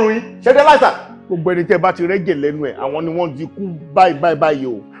ló wà lọ́rùn yín. Ṣé dé láìsà? Gbogbo ẹni tẹ́ bá ti rẹ́jẹ̀ lẹ́nu ẹ̀, àwọn ni wọ́n di kú báyìí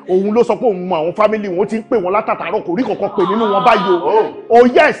o. Òun ló sọ pé òun mọ àwọn family wọn ti ń pè wọn látàtàárọ̀ kò rí kankan pè nínú wọn báyìí o. Oh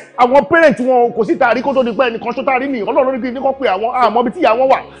yes, àwọn parents wọn kò sí taari kó tó di pé ẹnìkan ṣó taari nìyí. Ọlọ́run ní kí ní kó pe àwọn àmọ́ bí tí ìyá wọn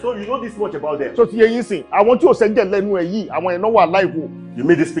wà. So you know this much about them? So ti yẹ yín sìn, àwọn tí ò sẹ́jẹ̀ lẹ́nu ẹ̀ yìí, àwọn ẹ̀nà wà láìwo. You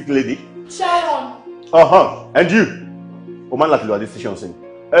made this speak lady? Sharon. And you? O máa ń láti lọ àdé station sin.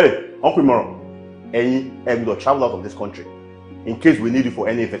 Hey, Uncle Imoro, ẹ̀yin ẹ gbọ́dọ̀ travel out of this country in case we need you for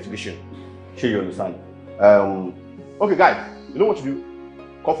any investigation. Sure you understand? Okay guys, you know what to do?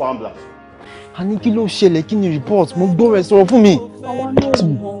 Call for ambulance. A ní kí ló ṣẹlẹ̀ kí ni report mo gbọ́ rẹ̀ sọ̀rọ̀ fún mi. Àwọn náà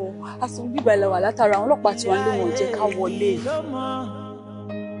mọ̀ ọ́, àsùn bíbá ilẹ̀ wà látara àwọn ọlọ́pàá tí wọ́n lé wọn jẹ́ ká wọlé.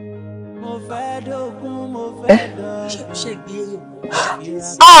 Ṣé ìgbéyàwó?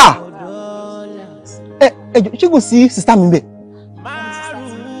 Ẹjọ́ ṣé kò sí sista mi bẹ̀?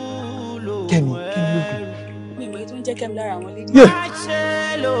 Kẹ́mi ló gbé. Mi ìwé tó ń jẹ́ Kẹ́mi lára àwọn lédè.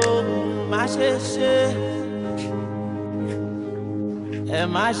 Ẹ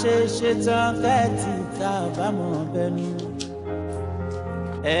má ṣe tán kẹ́ẹ̀tì ká bá mọ̀ bẹnu.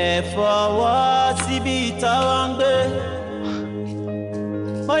 Ẹ fọwọ́ síbi tọ́wọ́ ń gbé.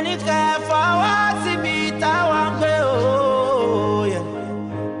 Mo ní ká ẹ fọwọ́ síbi tọ́wọ́ ń gbé òòyà.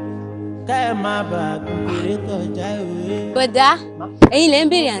 Ká ẹ má bàa gbèrè kọjá ìwé. Bọ̀dá, ẹ̀yin lẹ ń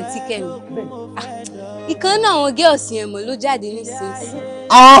béèrè àǹtí Kẹ́mi. Ìkan náà àwọn girls yẹn mọ̀ ló jáde nísinsìnyí.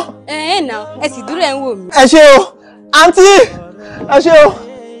 Náà ẹ sì dúró ẹ̀ ń wò mí. Ẹ ṣé o, àǹtí.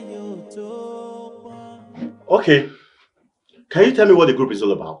 Okay. Can you tell me what the group is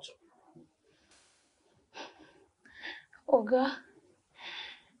all about? Oga,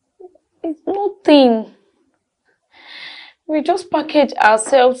 it's nothing. We just package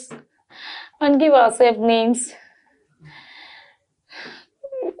ourselves and give ourselves names.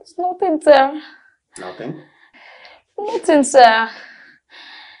 It's nothing, sir. Nothing? Nothing, sir.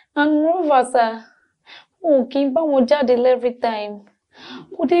 And moreover, sir, kí n bá wọn jáde every time.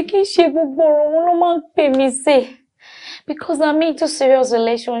 Kò dé kí n ṣe gbogbo ọ̀rọ̀ wọn ló máa ń pè mí sí. Because I'm into serious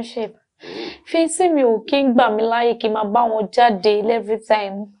relationship. Fẹ́ǹsì mi ò kí ń gbà mí láyè kí n máa bá wọn jáde every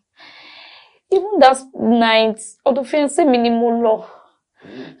time. Even that night, ọ̀dọ̀ fẹ́ǹsì mi ni mo lọ.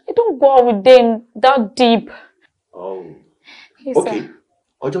 I don't go out with them that deep. Oh. Yes, okay. Sir.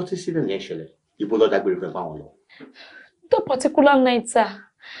 Ọjọ́ tí sílẹ̀ ní ẹ̀ṣẹ̀lẹ̀, ibo ló dágbére fún ẹ̀fọ́ àwọn lọ. That particular night, sir.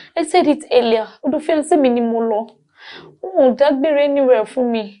 I said it earlier. Ọ̀dọ̀ fẹ́ǹsì mi ni mo lọ. Wọn ò dágbére anywhere for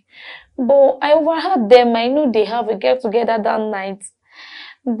me. But I overheard them. I know they have a get together that night.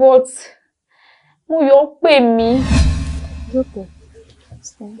 But mo yọ pè mí. Jókòó.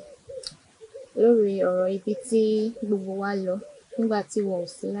 Lórí ọ̀rọ̀ ibi tí gbogbo wa lọ nígbà tí wọn ò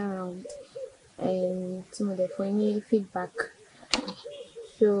sí lára wọn tí mo dẹ̀ fún ní feedback.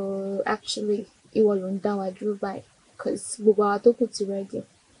 So actually ìwọ ló ń dá wa dúró báyìí because gbogbo àwa tó kù ti ready.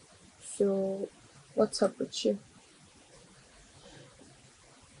 So what's up with you?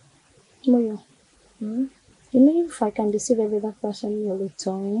 Moyo, you know if I can deceive every other person, you'll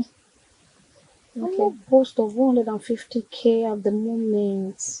return me. Okay. I'm a post of 150K at the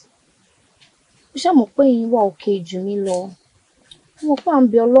moment. Ó ṣá mọ̀ pé yín wà òkè jù mí lọ. Mo pa ń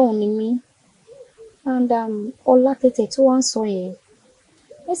bẹ Ọlọ́run ni mí. And ọlá tètè tó wá ń sọ yẹn.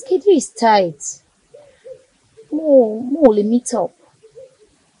 My schedule is tight. Mo lè meet up.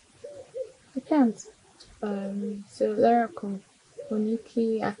 I can't. So Laura kan o ní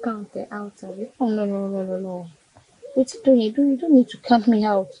kí account ẹ out àbí? Oh no. What you doing? You don't need to count me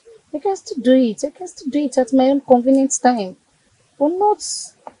out. I can still do it. I can still do it at my own convenient time. But not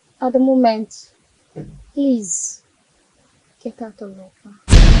at the moment. Please. Get out of my car.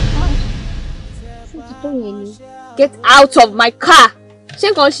 Get out of my car. Ṣé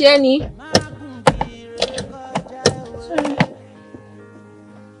nǹkan ṣe ẹ́ ni?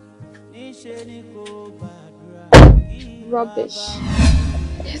 Rubbish.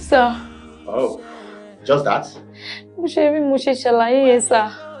 Yes, sir. Oh, just that? Mo ṣe ṣàlàyé yẹn, sir.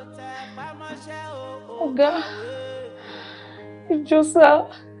 Ọ̀gá, ìjọ sá,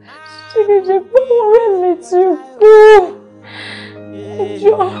 ṣe kìí ṣe pé ọ̀rẹ́ mi ti kú.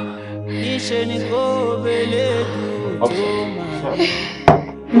 Ìjọ. Níṣe ni kò bèlè dùn tó máa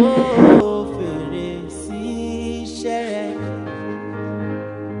kó fèrè sí ṣẹ́rẹ́.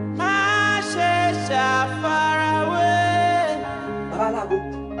 Babalágo.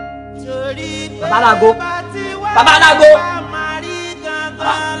 Babalágo. Babalágo.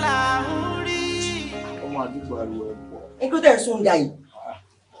 Ọmọ àdúgbò ariwo ẹ̀ pọ̀. Ikú tẹ̀ sún jà yìí.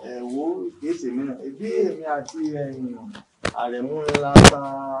 Wo kéèsì mìíràn ebi èmi àti àrẹ̀mú ńlá ta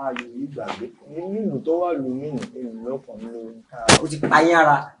ayò ìgbàgbé nínú tó wà lómìnì èmi lọ́kàn mi lórí. O ti pa yín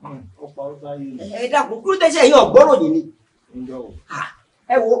ara. Ó pa ó sáyé ni. Ẹ dákun kúrú tẹ́sẹ̀ yín ọ̀gbọ́rọ̀ yìí ni. Ǹjọ́ o.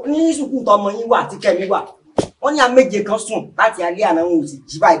 Ẹ wo ní sùkúù tọmọ yín wà tí Kẹ́mi wà. Wọ́n ní àméje kan sùn láti alẹ́ àná wọn ò sì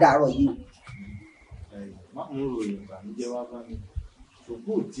jí báyìí dàárọ̀ yìí o. Má mú ròyìn ìbànújẹ́ wá bá mi.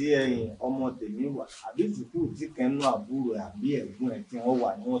 Sùkúù tí ọmọ tèmi wà àbí sùkúù tí kẹ́nu àbúrò àbí ẹ̀gbọ́n ẹ̀ tí wọ́n wà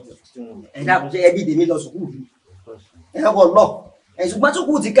ní wọ́n ti fi tí wọ́n wà. Ẹ dákun ṣe ẹbí tèmi lọ sùkúù yìí. Ẹ kọ́ lọ. Ṣùgbọ́n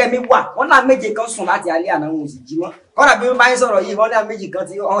sùkúù tí Kẹ́mi wà wọ́n ní àméje kan sùn láti alẹ́ àná wọn ò sì jí mọ́. Kọ́dà bí wọ́n bá ń sọ̀rọ̀ yìí wọ́n ní àméje kan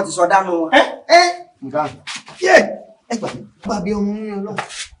tí wọ́n ti sọ dánú wọn. Nǹkan ẹ gbà bá bí ọmọ nínú lọ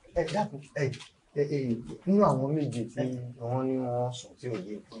ẹ dákun nínú àwọn méje tí wọ́n ní wọ́n sùn tí ò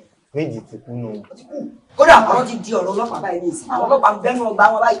yé méjì ti kú nù. Kódà àwọn ti di ọ̀rọ̀ ọlọ́pàá báyìí ní ìsìn àwọn ọlọ́pàá ń bẹ́nu ọgbà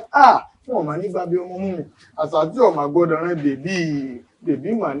wọn báyìí. Fún ọmọ nígbà bí ọmọ mú mi àṣà tí ọmọ gbọ́dọ̀ rẹ bèbí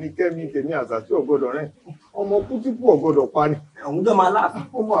mà ní Kẹ́mi tèmi àṣà tí ọgbọ́dọ̀ rẹ ọmọ kútípù ọgbọ́dọ̀ pa ni. Àwọn tó máa láàfin.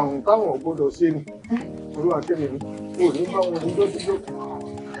 Ó mọ àwọn táwọn ọgbọ́dọ̀ ṣe ni olúwa Kẹ́mi mi ò ní bá wọn ní dókítà.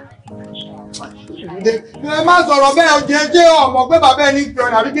 Ẹ má sọ̀rọ̀ bẹ́ẹ̀ ọjẹ́ jẹ́ ọmọ pé bàbá ẹni kí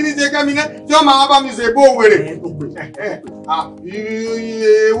ọ̀nà àbí kí ní ṣe Kẹ́mi náà tí ó máa bá mi ṣe bó wèrè.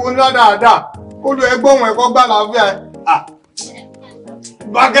 Èwo ńlá dáadáa ó lo ẹgbọ́n ẹ̀kọ́ gbà láàfíà ẹ̀.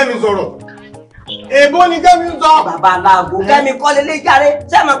 Bá Kẹ́mi sọ̀rọ̀. Èbó ni Kẹ́mi ń sọ. Babalágo Kẹ́mi kọ́ lélẹ́ járe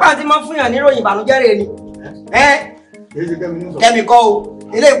ṣé àmọ́ pàrọ̀ tí wọ́n fún yàn níròyìn ìbànújẹ́ rẹ̀ ni. Kẹ́mi kọ́ o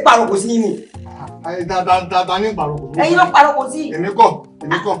ilé ìparokò sí ni. Dada ní ìparokò. Ẹ̀yin ló parokò sí. Èmi kọ́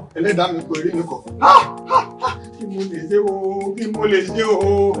ẹlẹ́dàá mi kò rí mi kọ́. Kí mo lè ṣe o kí mo lè ṣe o.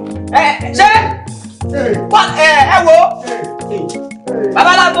 Ṣé ẹ wo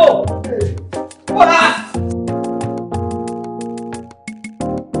Babalágo kó la.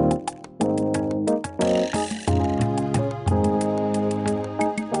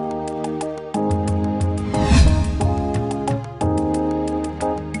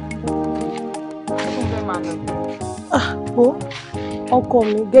 Ọkọ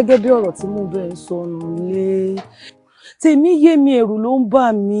mi gẹ́gẹ́ bí ọ̀rọ̀ tí mo bẹ̀ ń sọnù lé tèmi yé mi ẹ̀rù ló ń bà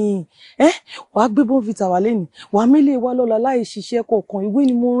mí wàá gbé bọ́ǹfìtà wá lẹ́nu wàá mílé wá lọ́la láì ṣiṣẹ́ kọ̀ọ̀kan ìwé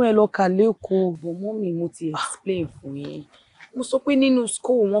ni mo rán ẹ lọ kà lẹ́kọ̀ọ́. Bọ̀mọ́ mi mo ti explain fún yín mo sọ pé nínú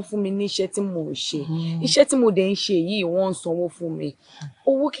school wọ́n fún mi ní iṣẹ́ tí mo ń ṣe iṣẹ́ tí mo dẹ̀ ń ṣe yìí wọ́n ń sanwó fún mi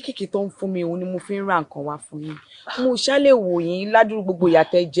owó kéékèèké tó ń fún mi òun ni mo fi ń ra nǹkan wá fún yín mo ṣálẹ̀ wò yín ládùúgbò gbogbo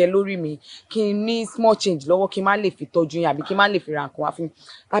ìyàtẹ̀ jẹ lórí mi kí n ní small change lọ́wọ́ kí n má lè fi tọ́jú yín àbí kí n má lè fi ra nǹkan wá fún yín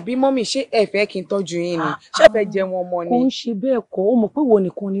àbí mọ́mì ṣé ẹ fẹ́ kí n tọ́jú yín ni ṣé ẹ fẹ́ jẹ wọn mọ́ ni. kò ń ṣe bẹ́ẹ̀ kọ́ ó mọ̀ pé wo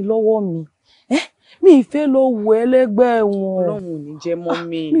nìkan ni lọ́wọ́ mi mi ìfẹ́ lọ wọ ẹlẹ́gbẹ́ wọn. Ọlọ́run ò ní jẹ́ mọ́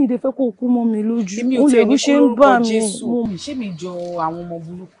mi. Mi ìdè fẹ́ kó kú mọ́ mi lójú. Èmi ò tẹ̀ ní kó lórúkọ Jésù. Ṣé mi jọ àwọn ọmọ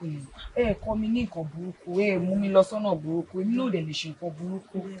burúkú yìí? Ẹ kọ́ mi ní nǹkan burúkú, ẹ mú mi lọ sọ́nà burúkú, èmi ló dẹ̀ lè ṣe nǹkan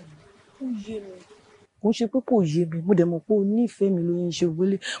burúkú. Ó yé mi. Kò ń ṣe pé kò yé mi, mo dẹ̀ mọ̀ pé o nífẹ̀ẹ́ mi ló ń ṣe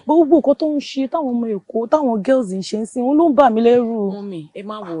wọlé. Gbogbo nǹkan tó ń ṣe táwọn ọmọ Èkó, táwọn girls ń ṣe ń sìn, òun ló ń bà mí lẹ́rù. Mọ́mì, ẹ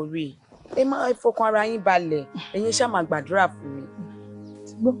má worry, ẹ má fọkàn ara yín balẹ̀, ẹ̀yin ṣáà máa gbàdúrà fún mi.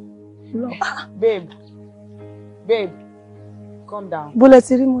 Babe, calm down. Bó lẹ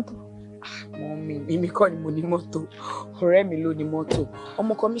ti rí mọ́tò? Mọ́mì, èmi kọ́ ni mo ní mọ́tò, ọ̀rẹ́ mi ló ní mọ́tò.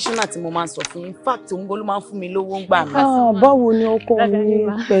 Ọmọ kọmíṣánná tí mo máa ń sọ fún yín, in fact, òun ló máa ń fún mi lówó ń gbà mí. Báwo ni ọkọ mi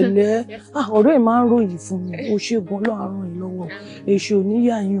pẹ̀lẹ́? Ọ̀rẹ́ ẹ̀ máa ń ròyìn fún mi, o ṣe gan Ọlọ́run á ràn yín lọ́wọ́. Èṣù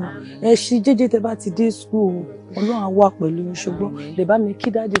oníyàyàn, ẹ ṣe jẹ́jẹ́ tẹ bá ti dé school, Ọlọ́run á wà pẹ̀lú yín ṣùgbọ́n lè bá mi kí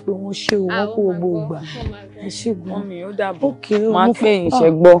dáàdì pé wọ́n ṣe o, wọ́n kó gbogbo ìgbà. Ẹ ṣe gan. Mọ́mì, ó dàbọ̀. Okay, máa pè yín ṣe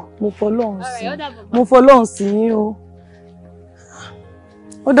gbọ́. Mo fọlọ́run sí yín o.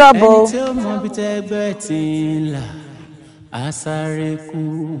 Ó dàbọ̀. Ẹni tí ó mọ bí tẹ́gbẹ́ ti ń là á sáré kú.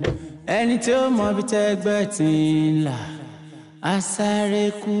 Ẹni tí ó mọ bí tẹ́gbẹ́ ti ń là á sáré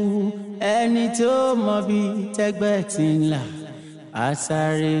kú. Ẹni tí ó mọ bí tẹ́gbẹ́ ti ń là á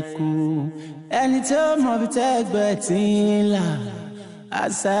sáré kú. Ẹni tí ó mọ bí tẹ́gbẹ́ ti ń là á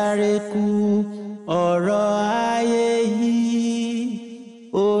sáré kú. Ọ̀rọ̀ ayé yìí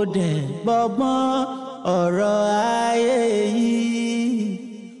ó dẹ̀ gbọ́gbọ́n. Ọ̀rọ̀ ayé yìí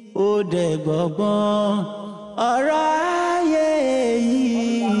ó dẹ̀ gbọ́gbọ́n. Ọ̀rọ̀ ayé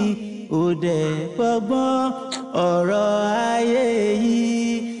yìí ó dẹ̀ gbọ́gbọ́n. Ọ̀rọ̀ ayé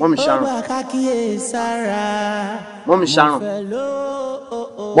yìí ó bá kákíyè sára. Mọ́mì Sharon.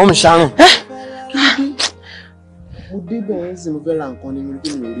 Mo débẹ̀ ẹ́ sì mo fẹ́ ra nǹkan nínú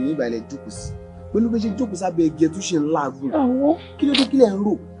kí mi ò rí nígbà ilẹ̀ jókòó sí. Pẹ̀lú bí ṣe jókòó sábẹ́ igi ẹ̀ tó ṣe ń láàgùn. Kí ló dé kílẹ̀ ń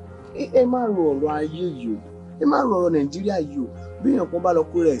rò? Ẹ má ro ọ̀rọ̀ ayé yìí o. ẹ má rọrọ Nàìjíríà yìí o bí èèyàn kan bá lọ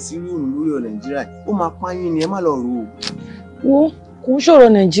kó rẹ̀ sí ríònù lórí ọ̀rọ̀ Nàìjíríà ó máa pààyàn ni ẹ má lọ rò ó. wo kò ń ṣọ̀rọ̀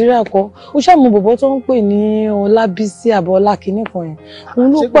Nàìjíríà kọ́ ó ṣàmù bọ̀bọ̀ tó ń pè ní Ọlábísí àbọ̀ Ọlákìíní kan yẹn òun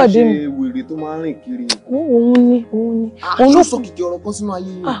ló pàdé mi. ṣé kò ṣe wèrè tó máa ń rìn kiri. òun ni òun ló sọ kìkì ọ̀rọ̀ kan sínú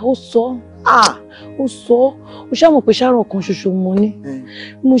ayé yìí. ó sọ ó ṣàmù pé ṣàrọ̀ kan ṣoṣo mo ní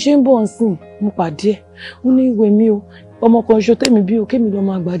mo ṣe ń bọ̀ nsìn mo pàdé ẹ̀ ó ní ìwé mi o ọmọ kan ṣo tèmi bí o kémi lọ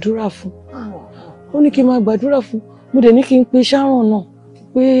máa gbàdúrà fún ó ní kí n máa gbàdúrà fún mo dẹ̀ ní kí n pe Sharon náà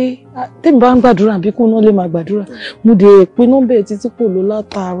pé tèmi bá ń gbàdúrà bí kò náà lè máa gbàdúrà mo dẹ̀ pe nọ́mbà ẹ̀ títí kò lọ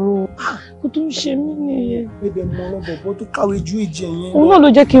látàárọ̀ kó tó ń ṣe mí nìyẹn. ẹ̀dẹ̀ mọ ọlọ́bọ̀bọ̀ tó kàwé ju èjì ẹ̀yẹn. òun náà ló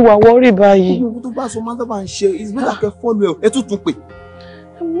jẹ́ kí n wà wọ́ọ̀rì báyìí. gbogbo tó bá sọ máa ń sábà ń ṣe it's better kẹ́ follow ẹ tún pè.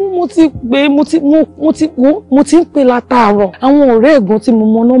 mo ti pè mo ti ń pè látàárọ̀ àwọn ọ̀rẹ́ ẹ̀gbọ́n tí mo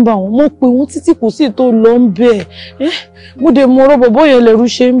mọ nọ́mbà wọn mo pè wọ́n títí kò sí tó lọ ń bẹ̀ mo dẹ̀ mọ ọ̀rọ̀ bọ̀bọ̀ yẹn lẹ́rù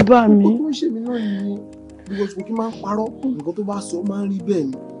ṣe ń bà mí. ó tó ń ṣe mí náà yìí because kò kí máa ń parọ́ nǹkan tó bá sọ máa ń rí bẹ́ẹ̀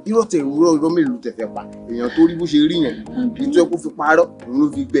ni irọ́ tẹ̀ irọ́ mélòó tẹ̀ fẹ́ pa èèyàn tó rí bó ṣe rí yẹn ètò ẹ̀ kó fi parọ́ òun ló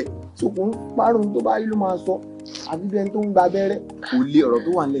fi gbẹ tó kò ń parọ́ tó bá rí ló máa sọ àbí bẹ́ẹ̀ tó ń gba abẹ́rẹ́ kò lè ọ̀rọ̀ tó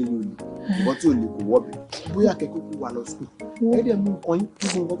wà nílẹ̀ yìí ò lè nǹkan tí ò lè kò wọ́bẹ̀ bóyá kẹ́kọ̀ọ́ kó wà lọ sùn ẹ̀ẹ́dẹ̀ mú nǹkan yín kí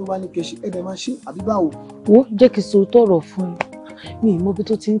nǹkan tó bá ní kẹ́ ṣe ẹ̀ẹ́dẹ̀ máa ṣe àbí báwo. wo jẹ́ kí n sọ tọ̀rọ̀ fún ẹ mi ì mọ bí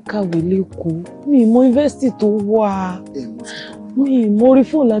tó ti ń kàwé lẹ́kọ̀ọ́ mi ì mọ yunifásitì tó wà mi ì mọ orí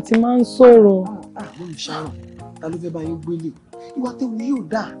fóònù láti máa ń sọ̀rọ̀. àwọn ìṣàràn ta ló fẹ́ bá yín gbélé ìwà tẹ́wọ́ yóò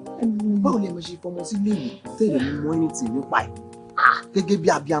dáa báwo lè máa ṣe fọmọ sí léèwé tẹ́lẹ̀ ní mọ́ ní tì nípa ẹ̀ gẹ́gẹ́ bí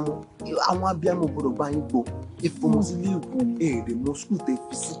abiyamọ àwọn abiyamọ gbọ́dọ̀ bá yín gbọ́ ìfọmọ sí léèwé ẹ̀ẹ́dẹ̀ mọ skul tẹ́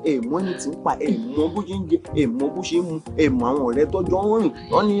fi sí ẹ̀ mọ́ ní tì nípa ẹ̀ mọ bó ṣe ń jẹ ẹ̀ mọ bó ṣe ń mu ẹ̀ mọ àwọn ọ̀rẹ́ tọ́jọ́ ń rìn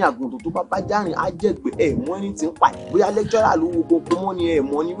wọ́n ní àgùntàn tó bá bá járìn á jẹ̀gbẹ́ ẹ̀ mọ́ ní tì nípa ẹ̀ bóyá lẹ́kítọ́rà ló wo gbogbo mọ́ ni ẹ̀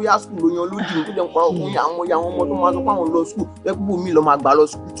mọ́ ni bóyá skul ló yan lódì ní tó jẹ́ nǹkan ọkùnrin àwọn ìyá wọn tó máa sọ pé àwọn lọ skul lẹ́kùbù mi lọ́ máa gbà lọ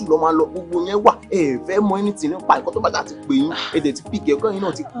skul tù lọ́ máa lọ gbogbo yẹn wà ẹ̀ fẹ́ mọ́ ní tì nípa ẹ̀kọ́ tó bá dà ti pè yín ẹ̀dẹ̀ ti pìkẹ́ ẹ̀kọ́ yín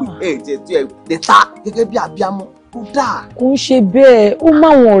náà ti pè ẹ̀ ta gẹ́gẹ́ bí abiyamọ kò ń ṣe bẹ́ẹ̀ ó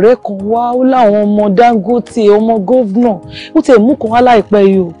máwọn ọ̀rẹ́ kan wá ó láwọn ọmọ Dangote ọmọ gómìnà ó tẹ̀ mú kan wá láìpẹ́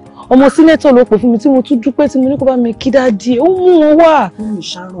yìí o ọmọ sínétọ̀ ló pè fún mi tí mo tún dúpẹ́ tí mo ní kó bá mi kí dáadé ó mú wọn wá. fún mi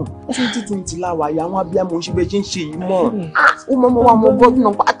Sharon 2020 láwa yà àwọn abiyamọ ń ṣe bẹ́ẹ̀ ṣe ń ṣe yìí mọ́ ó mọ ọmọ wa ọmọ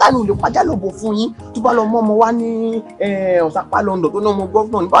gómìnà pátá ní olè pàjá lọ́bọ̀ fún yín tó bá lọ mọ ọmọ wa ní ọ̀sápá London tó ná ọmọ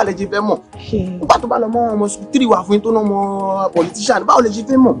gómìnà ní báwo lè ṣe fẹ́ mọ̀ nígbà tó bá lọ mọ ọmọ sukùtìrì wà fún yín tó ná ọmọ politician báwo lè ṣe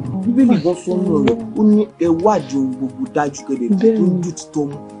fẹ́ mọ̀ bíbélì gan sọ nù rẹ̀ ó ní ẹ wádìí ohun gbogbo dájú kẹ́dẹ̀ tó ń jù títọ́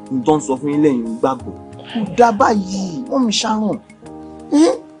mu nǹkan sọ fún yín lẹ́yìn gbàgbọ́ kò dá báyìí wọ́n mi Sharon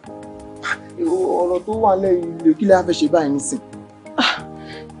ọ̀rọ̀ tó wà lẹ́yìn ilé kí lè fẹ́ ṣe báyìí nísìn.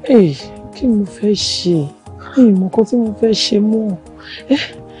 kí mo fẹ́ ṣe ìmọ̀ kan tí mo fẹ́ ṣe mọ́.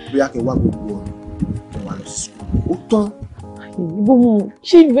 bóyá kẹ wá gbogbo ọ̀rọ̀ tó wà lọ sí ó tán. bó mo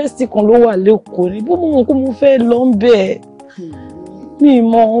ṣé yunifásitì kan ló wà lẹ́kọ̀ọ́ ni bó mo mọ̀ kó mo fẹ́ lọ ń bẹ̀ mi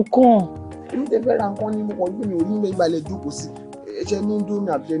mọ̀ nǹkan. èmi tẹ fẹ́ ra nǹkan ní mo kàn gbé mi ò ní ìgbà ilẹ̀ jókòó sí ṣe ní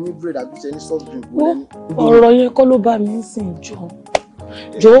indomie àbí ṣe ní bread àbí ṣe ní soft drink. ọ̀rọ̀ yẹn kọ́ ló bá mi ń sìn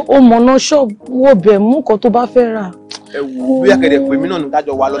jọ ó mọ̀nà ṣọ́ọ̀bù wo bẹ̀ mú nǹkan tó bá fẹ́ rà. ẹ wo bí akẹ́dẹ̀ pè mí náà ní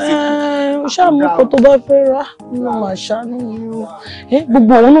kájọ wa lọ sí ìlú. ó ṣáà mú nǹkan tó bá fẹ́ rà nínú àṣánú mi o.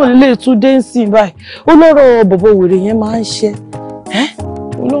 gbogbo òun náà lè tún dé ń sìn báyìí ó lọ́rọ̀ bọ̀bọ̀ wèrè yẹn máa ń ṣe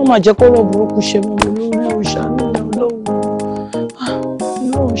olóhùn máa jẹ́ kọ́rọ̀ burúkú ṣe mọ́ mi lórí òṣàánú mi ọlọ́run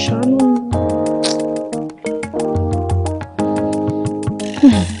òṣàánú mi.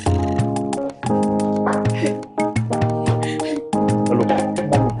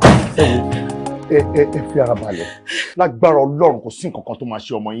 ẹ fi ara balẹ̀ lágbára ọlọ́run kò sí nǹkan kan tó máa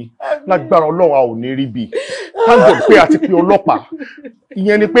ṣe ọmọ yín lágbára ọlọ́run a ò ní rí bí káńgọ̀ pé a ti pe ọlọ́pàá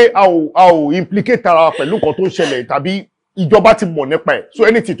ìyẹn ni pé a ò implicate ara wa pẹ̀lú nǹkan tó ń ṣẹlẹ̀ tàbí ìjọba ti mọ̀ nípa ẹ̀ so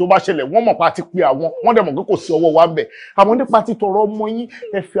anything tó bá ṣẹlẹ̀ wọ́n mọ̀ pa ti pe àwọn wọ́n dẹ̀ mọ̀ pé kò sí ọwọ́ wa ń bẹ̀ àmọ́ nípa ti tọrọ ọmọ yín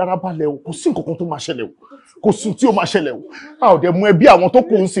ẹ fi ara balẹ̀ o kò sí nǹkan kan tó máa ṣẹlẹ̀ o kò sí tí ó máa ṣẹlẹ̀ o a ò dẹ̀ mú ẹbí àwọn tó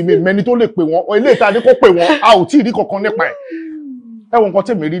kù ń sinmi mẹ́ni tó lè pè wọ́n ilé ìta ni kó pè wọ́n a ò tí ì rí kankan nípa ẹ̀ ẹ wo nǹkan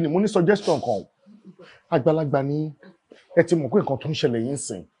tèmi rí ni mo ní suggestion kan o àgbàlagbà ni ẹ ti mọ̀ pé nǹkan tó ń ṣẹlẹ̀ yín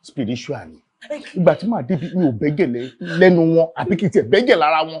sìn spiritual ni ìgbà tí màá débi mi ò bẹ́gẹ̀ lẹ́nu wọn àbí kì í tiẹ̀ bẹ́gẹ̀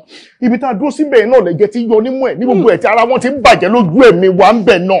lára wọn ibi tá a dúró síbẹ̀ náà lẹ́jẹ̀ tí yọ nímú ẹ̀ ní gbogbo ẹ̀ tí ara wọn ti ń bàjẹ́ lójú ẹ̀mí wa ń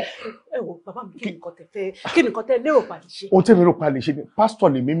bẹ̀ náà. ẹ wo bàbá mi kí nìkan tẹ lérò pa lè ṣe. ohun tí èmi rò pa lè ṣe ni pásítọ̀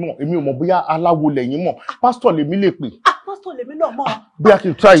lèmi mọ̀ èmi ò mọ̀ bóyá aláwo lẹ́yìn mọ̀ pásítọ̀ lèmi lè pè. pásítọ̀ lèmi náà mọ̀. bí a kì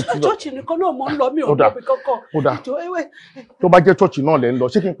í try it lọ. ṣọ́ọ̀ṣì nìkan náà mọ̀ ń lọ mi ò lọ bí kankan. ìjọ ewé. tó bá jẹ́ ṣọ́ọ̀ṣì náà lẹ́ ń lọ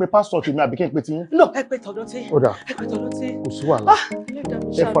ṣé kí n pe pásítọ̀ tèmi àbí kí n pe tiyín. no ẹ pe tọ̀dọ̀ tí. ẹ pe tọ̀dọ̀ tí. kò sí wàhálà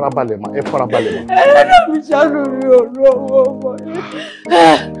ẹ farabalẹ̀ mà ẹ farabalẹ̀ mà. ẹlẹ́dàá mi ṣàánú mi ò lówó ọmọ yìí.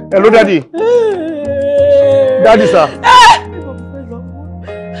 hello daddy. daddy sir.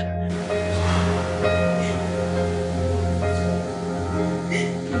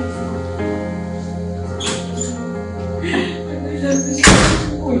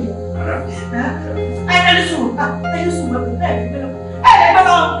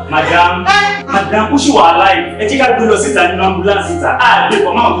 ó sì wà láì ẹ jẹ́ ká gbé lọ síta nínú ambulance síta á gbé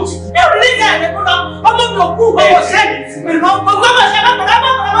pọ̀ máa tó ti kú. ẹ ò ní ìjà rẹ̀ kó lọ ọmọ mi ò kú gbogbo ṣẹ́ gbogbo ṣẹ́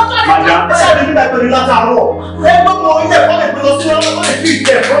madam ṣé ẹni nígbà tó ní látàárọ̀ ẹ gbogbo ilé ẹ̀kọ́ lè gbé lọ sí ọmọ lè fi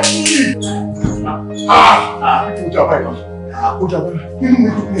ìjẹ́ ẹ̀kọ́ yìí. ó jà báyìí ó jà báyìí nínú mi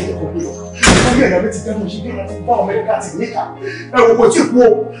dùn ní ẹ̀kọ́ pé lọ orí ẹ̀yà mi ti tẹ́lẹ̀ ṣe bí wọ́n ti bá ọmọ ẹ̀ka ti níta ẹ wò kò tí ì kú o.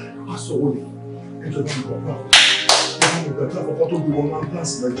 a sọ wọlé ẹ jọ bí ìgbà náà ìgbà tí àkọ́kọ́ tó gbé wọn máa ń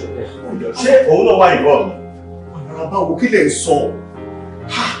gíláàsì lọ́jọ́ ṣé òun náà wá ìwọ ọ̀nà báwo kí lè sọ.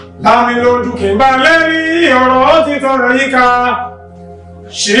 láàrin lójú kì í bá lẹ́rí ọ̀rọ̀ ó ti tọrọ yíká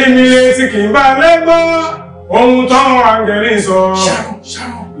ṣí mi létí kì í bá lẹ́gbọ́ ohun táwọn àǹgẹ̀lì sọ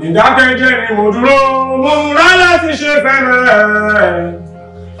ìdákẹ́jẹ́ ni mo dúró mo múra láti ṣe fẹ́rẹ̀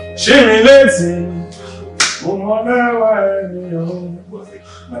ṣí mi létí mo mọ lẹ́wà ènìyàn.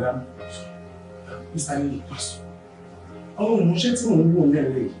 Madam, Mr. Lee, Pastor, àwọn ìmúṣẹ́ tí mò ń wò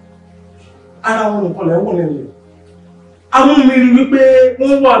lẹ́lẹ̀ ara wọn nìkan lẹ́ wò lẹ́lẹ̀ àwọn mi rí wípé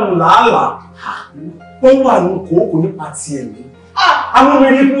wọ́n wà nù làálàá wọ́n wà nù kòókò nípa ti ẹ̀mí àwọn mi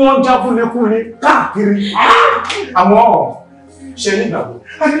rí bí wọ́n já fúnlẹ́kúnlé káàkiri àwọn ṣe nígbàgbọ́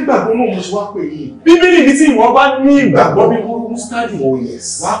a nígbàgbọ́ náà mo ṣe wá pè yìí bíbélì ní tí ìwọ bá ní ìgbàgbọ́ bí wọ́n mú stadi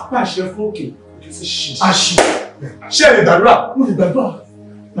wàá pàṣẹ fún òkè àṣì ṣe lè gbàdúrà mo lè gbàdúrà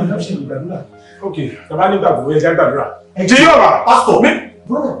madam ṣe lè gbàdúrà ok tàbá nígbàgbọ́ ẹ jẹ́ gbàdúrà jí yóò rà pásítọ̀ mi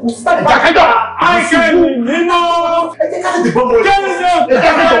ìjàkẹ́jọ́ àìkẹ́ni nínú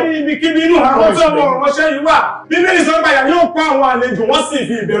kẹ́ni ibikíbi inú àwọn tí ọmọ ọ̀rọ̀ṣẹ́ yìí wà bíbélì sọ gbàyà yóò pa àwọn àlejò wọ́n sì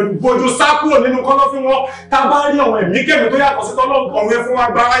fi ìbẹ̀rù bojo sá kúrò nínú kọ́lọ́fín wọn tá a bá rí àwọn ẹ̀mí kẹ́mi tó yàtọ̀ sí tọ́lọ́ ọ̀rọ̀ ẹ̀fún wa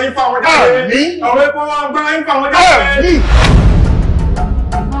gbára yín fáwọn jáde ọ̀rọ̀ ẹ̀fún wa gbára yín fáwọn jáde.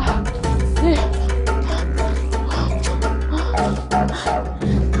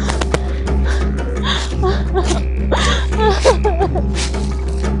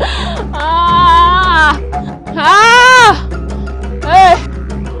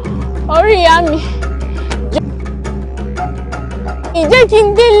 Orí ìyá mi ìjẹ́ kí n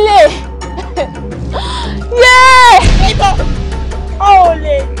délé yéé ò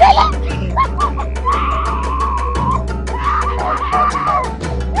lè délé.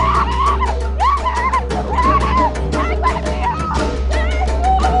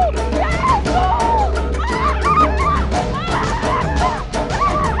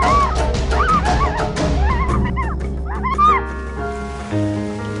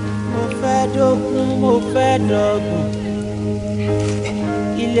 Mo fẹ́ dọ̀gbọ̀n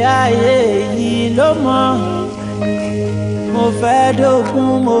ilé ayé yìí ló mọ̀ mo fẹ́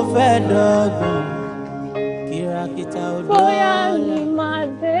dógún mo fẹ́ dọ̀gbọ̀n kìràkìtà odò. Bóyá ni máa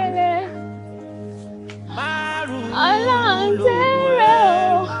délé ọlọ́run tẹ́rẹ̀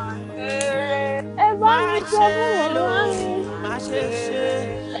o ẹ bá mi sọ fún màmá mi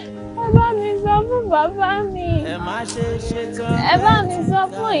ẹ bá mi sọ fún bàbá mi ẹ bá mi sọ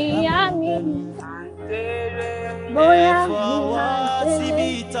fún ìyá mi. Bóyá mi máa délé.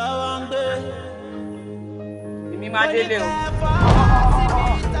 Èmi máa délé o.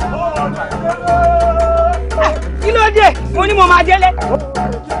 Kí ló dé? Mo ní mo máa délé.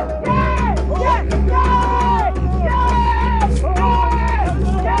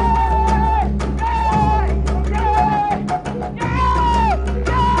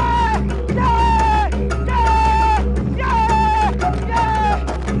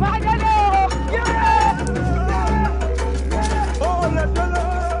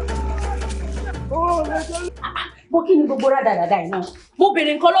 Bó kí ni gbogbo rádaràda yìí náà? Mo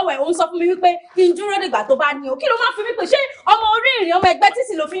béèrè nǹkan lọ́wọ́ ẹ̀, ó ń sọ fún mi wípé kí n dúró dìgbà tó bá ní o. Kí ló máa fi mí pè? Ṣé ọmọ orí ìrìn ọmọ ẹgbẹ́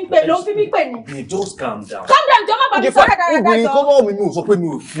títì ló fi ń pè ló ń fi mí pè ní? Babe, just calm down. Calm down, jọ má bàa mi sọ rádaràda jọ. Obìnrin kọ́ báwo mi ò sọ pé mi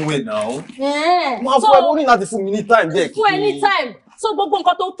ò fún ẹ náà. Máa fún ẹ, mo ní láti fún mi ní time bẹ́ẹ̀ kí. Fún ẹ ní time. So gbogbo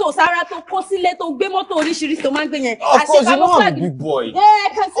nǹkan tó tó sára tó kó sílé tó gbé mọ́tò oríṣiríṣi tó máa ń gbé yẹn. Of course, you know I'm a big boy. Yeah, I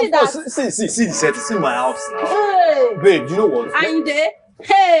can see that. Of course, see the set, see my house now. Hey. Babe, you know what? Ayinde.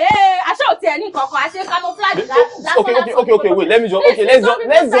 Aṣọ ò tiẹ̀ ní nǹkan kan, aṣọ camouflage lásán. Okay, wait,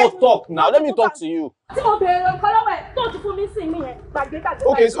 let's just talk now. Let me talk to you. Tí mo bèèrè nǹkan lọ́wọ́ ẹ̀ tó ti fún mi sí mi yẹn, gbàgbé.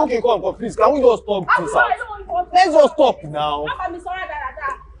 Okay, come, please, can we just talk this out? Let's just talk now. Bàbá mi sọ̀rọ̀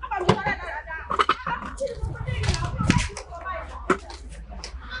dáradára.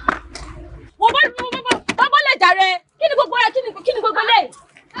 Wọ́n bọ́ lè jàre, kí ni gbogbo rẹ̀, kí ni gbogbo lè?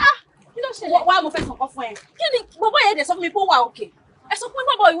 Kí ló ṣẹlẹ̀? Wá mo fẹ́ sọ̀kan fún ẹ. Kí ni gbogbo yẹn dẹ̀ sọ fún mi pé ó wà òkè? Ẹ sọ fún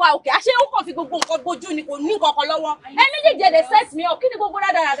bọ́bọ̀ ìwà òkè, àṣé ó kàn fi gbogbo nǹkan bójú ni kò ní nǹkan kan lọ́wọ́. Ẹ méjèèjì ẹ̀dẹ̀ set me up, kí ni gbogbo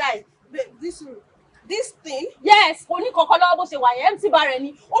rádaràda ẹ̀? This thing? Yes, kò ní nǹkan kan lọ́wọ́ bó ṣe wà yẹn, empty bar rẹ̀ ni.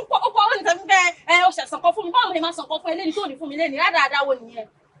 Ó kọ́ ọ́ nìkan fún ẹ ọ̀ṣẹ̀ sọ̀kan fún mi, báwo ni màá sọ̀kan fún ẹ lẹ́ni tó ní fún mi lẹ́ni, rádaràda wo nìyẹn?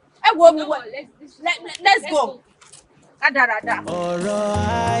 Ẹ wo mi wọ, let's go. Rádaràda. Ọ̀rọ̀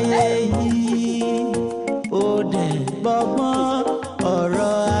ayé yìí ó dẹ̀ gbọ́gbọ́n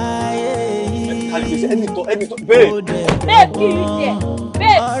ọ̀rọ̀ ayé yìí. Ó dẹ̀ gbọ́gbọ́n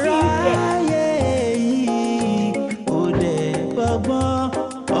ọ̀rọ̀ ayé yìí. Ó dẹ̀ gbọ́gbọ́n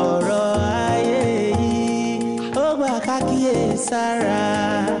ọ̀rọ̀ ayé yìí. Ó gbà ká kíyèsára.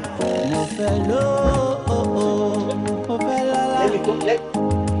 Mo fẹ́ lò ó, mo fẹ́ lọ́lá.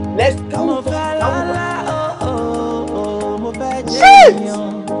 Let's go. Mo fẹ́ lọ́lá, mo fẹ́ jẹ́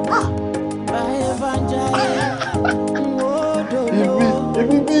èèyàn. Báyé bá ń jayé, ó dòdò.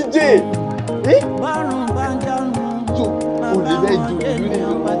 Èmi BJ. Bárùn bá ń jọrùn. O lè bẹ́ẹ̀ jù nínú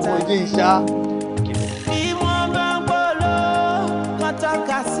ọmọdé ìṣá. Bí wọ́n bá ń gbọ́lọ́, kán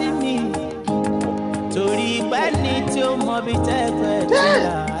tọ́ka sí mi. Torí pé ní tí ó mọ bí tẹ́gbẹ́ tí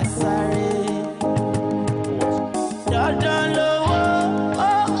a sáré. Dandan lówó,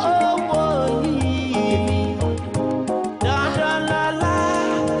 owó yìí. Dandan lọ́lá,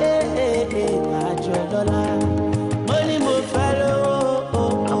 àjọ lọ́lá. Mo ní mo fẹ́ lówó.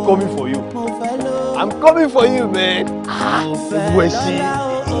 I'm coming for you. Mo fẹ́ lówó. I'm coming for you, man. Mo fẹ́ lọ́lá,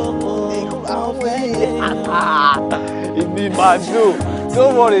 Èmi máa dùn.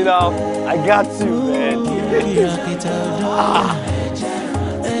 Don't worry now. I got you, man.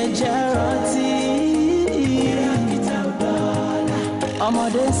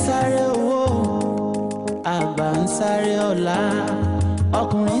 Ọmọdé ń sáré owó, àgbà ń sáré ọlá,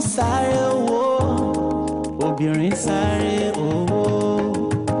 ọkùnrin ń sáré owó, obìnrin ń sáré owó.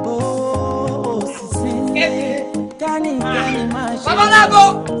 Ó sì sí kání máa ṣe. Babaláwo!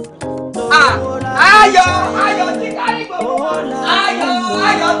 Ayọ̀ ti kárí gbogbo.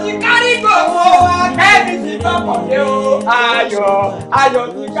 Ayọ̀ ti kárí gbogbo wa. Kẹ́mi ti bọ́kọ̀ dé o. Ayọ̀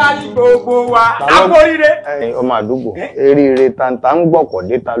ti kárí gbogbo wa. Akóríire. Ọmọ àdúgbò, eríire tàǹtà ń gbọ̀kọ̀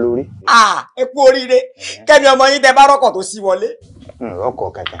dé ta lórí. Ẹ kú oríire. Kẹ́mi ọmọ yín tẹ bá rọ́kọ̀ tó sí wọlé. Rọ́kọ̀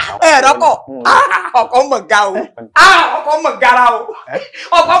kẹ̀kẹ́. Rọ́kọ̀. Ọkọ̀ mọ̀ ga o. Ọkọ̀ mọ̀ gara o.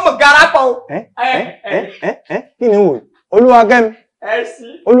 Ọkọ̀ mọ̀ gara pọ̀ o. Kí ni wò?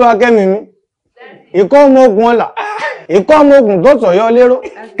 Olúwakẹ́mi mi. Ìkọ́ ọmọ ogun ọ̀la. Ìkọ́ ọmọ ogun tó sọ̀yọ́ lérò.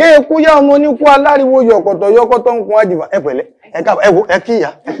 Kéèkú yá ọmọ oníkú aláriwo yọ̀kọ̀tọ̀ yọkọ̀tọ̀ ń kun àjìbá. Ẹ pẹ̀lẹ́. Ẹ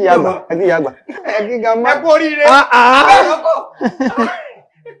kíyà gbà. Ẹ kíga má. Ẹ kú oríire.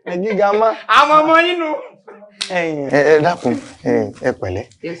 Ẹ kíga má. Àwọn ọmọ nínú. Ẹ dákun, ẹ pẹ̀lẹ́.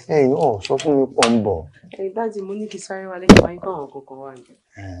 Ẹ̀yin ọ̀ sọ fún mi pọ̀ ń bọ̀. Dájú mo ní kí sáré wa lẹ́yìn wáyé káwọn kankan wà ní.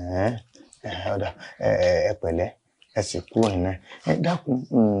 Ọ̀dà ẹ pẹ̀lẹ́. Ẹ sì kú ẹ̀nà. Ẹ dákun,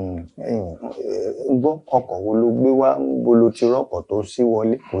 gbọ́ ọkọ̀ wo ló gbé wá, bó ló ti rọ́kọ̀ tó sí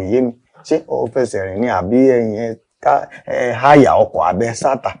wọlé kò yé mi. Ṣé o fẹsẹ̀ rìn ní àbí ẹ̀yin háyà ọkọ̀ abẹ́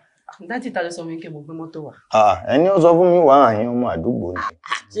sátà? Dájú ta ló sọ mi kí mo gbé mọ́tò wá. Ẹni ó sọ fún mi wá àyín ọmọ àdúgbò ni.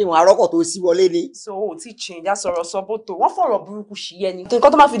 Ṣé ìwọ̀n arọ́kọ̀ tó sí wọlé ni? So o ti change á sọ̀rọ̀ sọ bótó. Wọ́n fọ̀rọ̀ burúkú ṣí ẹni.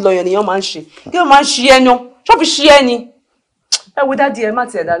 Nǹkan tó máa fi lọ̀yàn nìyẹn máa ń ṣe. Kí ló máa ń ṣí ẹni? Ṣọ́ọ̀bù ṣí ẹni. Ẹ wo dádì ẹ má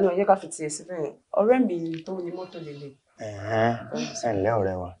tiẹ̀ dá lóhùn, ẹ jẹ́ ká fi tiẹ̀ síbẹ̀ yẹn. Ọ̀rẹ́ mi tó ní mọ́tò lélẹ̀. Ẹ ǹlẹ́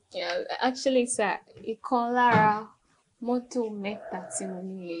ọ̀rẹ́ wa. Actually, sir, ìkan lára mọ́tò mẹ́ta tí mo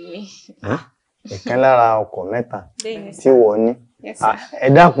ní lélẹ̀. Ìkan lára ọkọ̀ mẹ́ta tí wọ́n ní. Ẹ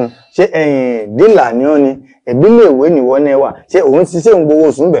dákun, ṣé ẹ̀yin dílà ni ó ní? Ẹ̀bí lè wé nìwọ náà wà. Ṣé òun ti ṣe ń gbowó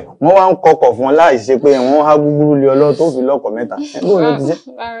oṣù bẹ̀? Wọ́n wá ń kọkọ̀ fún ọ láì ṣe pé wọ́n há gúgúrú lé ọlọ́ tó fi lọ́kọ̀ mẹ́ta. Bó ló ti ṣe?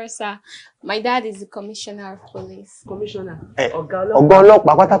 Rárá, sir. My dad is the commissioner of police. Commissioner? Ọ̀gá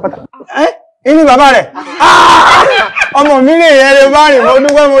ọlọ́pàá pátápátá. Ìní bàbá rẹ̀. Ọmọ mi lè yẹrẹ bá rìn,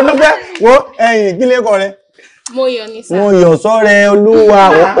 mo dúpẹ́. Wo ẹ̀yìn kí lẹ́kọ̀ọ́ rẹ̀? Mo yọ̀ ní sá. Mo yọ̀ sọ́rẹ́ Olúwa,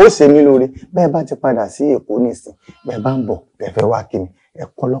 ó ṣe mí lóore. Bẹ́ẹ̀ bá ti padà sí Èkó nìsín, bẹ́ẹ̀ bá ń bọ̀, bẹ́ẹ̀ fẹ́ wá kí mi. Ẹ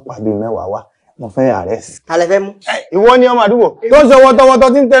kọ́ ọlọ́pàá bíi 10 wá. Mo fẹ́ arrest. Alẹ́ fẹ́ mú. Ìwọ ni ọmọ àdúgbò tó ń sọ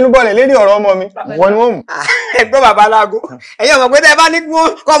wọ́tọ́wọ́tọ́ tí ń tẹnu bọ̀lẹ̀ lérí ọ̀rọ̀ ọmọ mi. Ìwọ ni wọ́n mú. Ẹgbẹ́ bàbá aláàgó. Ẹ̀yin ọmọ pé tẹ́ bá ní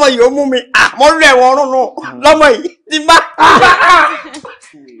kọ́ ọmọ yìí ó mú mi. Mo rú ẹ̀wọ̀n ọ̀run nù lọ́mọ yìí ti má.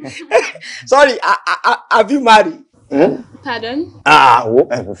 Sorry, have you married? Pardon? Wo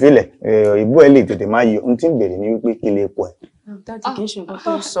ẹ̀fìfilẹ̀ ìbú ẹ̀ lè tètè máa yọ ohun tí ń bèrè ní wípé kí lè pọ̀ ẹ̀. Dájú kì í ṣe nǹkan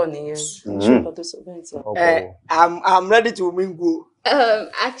tó ń sọ nìyẹn. Ṣé nǹkan tó sọ bẹ́ẹ̀ tí a. I'm ready to mingle.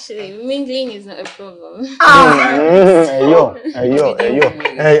 Actually, mingling is not a problem.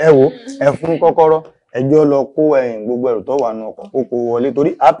 Ẹ wo ẹ fún kọ́kọ́rọ́ ẹjọ́ lọ kó gbogbo ẹrù tó wà nù ọkọ̀ ó kó wọlé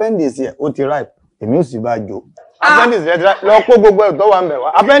torí appendix ẹ̀ ó ti ripe èmi ò sì bá jò. Appendix ẹ̀ ti ripe lọ kó gbogbo ẹrù tó wà ń bẹ̀ wá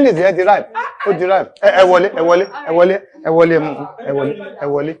appendix ẹ̀ ti ripe ó ti ripe ẹ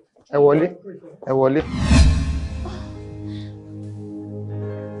wọlé.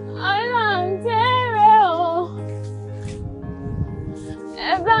 Aláǹtẹ̀rẹ̀ o,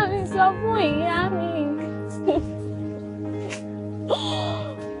 ẹ bá mi sọ fún ìyá mi.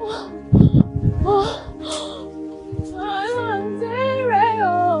 Aláǹtẹ̀rẹ̀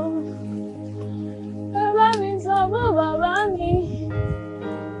o,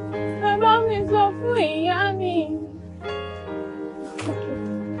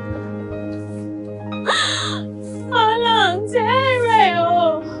 Ọlọ́ntẹ̀rẹ̀ o,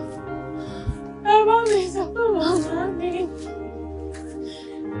 ẹ bá mi sọ fún màmá mi.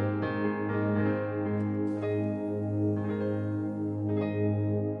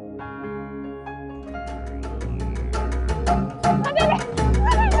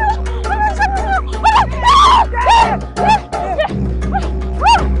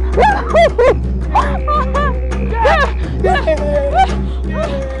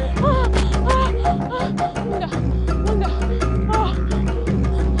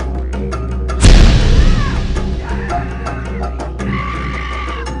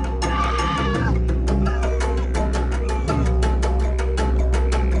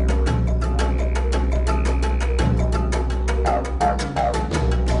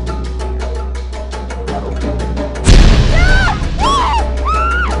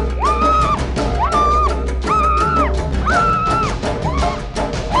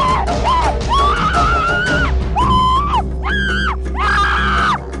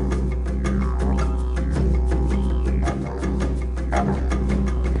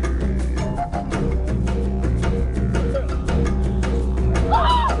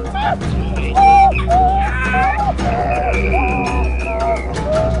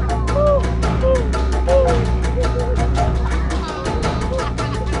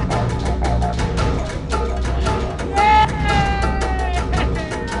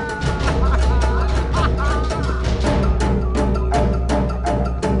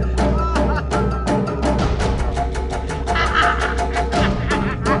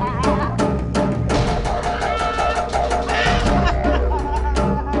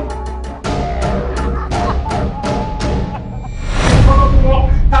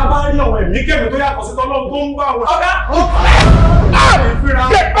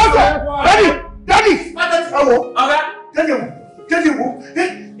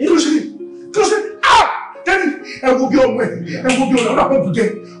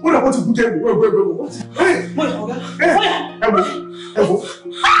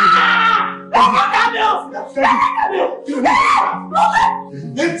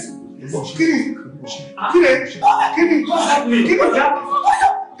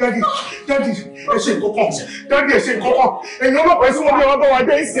 Daddy, ṣe kọ́kọ́. Ẹ̀yin ọlọ́pàá ẹ̀sùn wọn bí wọ́n bá wa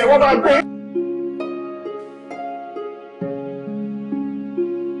gbé ìsìn ẹ̀wọ́n bá gbé.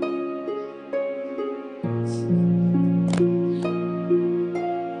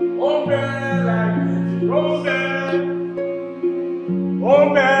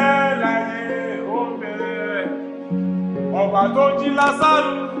 Ọba tó jí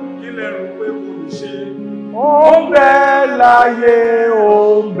Lásárù kí lè rò pé kò lè ṣe. Ó ń bẹ láyé,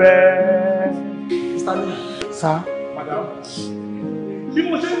 ó ń bẹ. Sá. Madam, bí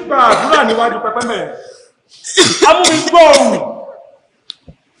mo ṣe ń gba àdúrà níwájú pẹpẹ mẹ́rin, amúmi gbọ́ ohùn.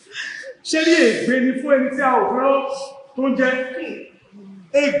 Ṣé rí ègbé ni fún ẹni tí a ò fi rán tó ń jẹ?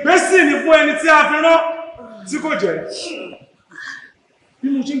 Ègbé sì ni fún ẹni tí a fi rán tí kò jẹ. Bí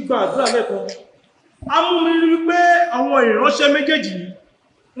mo ṣe ń gba àdúrà lẹ́ẹ̀kan, amúmi rí pé àwọn ìránṣẹ́ méjèèjì yìí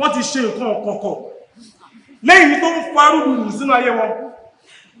wọ́n ti ṣe nǹkan ọ̀kọ̀ọ̀kọ̀ lẹ́yìn tó ń fa rúdurù sínú ayé wọn,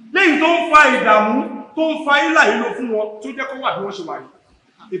 lẹ́yìn tó ń fa ìdààmú tó ń fa ìlà ìlò fún wọn tó jẹ́ kó wà bí wọ́n ṣe wà yìí.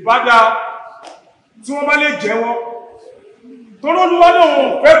 Ìbádá tí wọ́n bá lè jẹ́wọ́ toró ní wọ́n lòun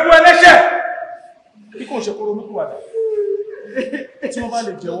fẹ́ fún ẹlẹ́ṣẹ̀ bí kò ṣe kóró lókùn wàdà tí wọ́n bá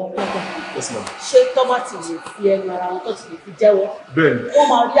lè jẹ́wọ́ pọ́pọ́. Ṣé tọ́mà ti lè fi ẹnu ara wọn tó ti lè fi jẹ́wọ́? Bẹ́ẹ̀ni. Wọ́n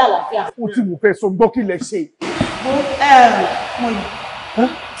máa rí àlàáfíà. Ó tí mo fẹ́ sọ gbọ́ kí lẹ ṣe.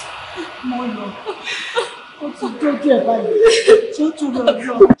 Mo lọ. Ó ti dójú ẹ̀ báyìí. Ṣé ó tún lọ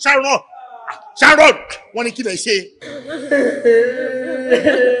lọ? Sharon, wọ́n ní kí lẹ ṣe.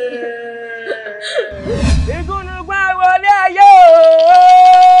 Ìgúnnugba wọlé ayé o,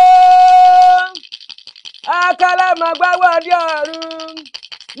 akálàmọ̀gbá wọlé ọ̀run,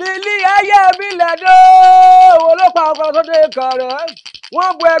 lílí ayé bílẹ̀ dó, owó ló pa ọkọ̀ tó dé kọ̀rọ̀,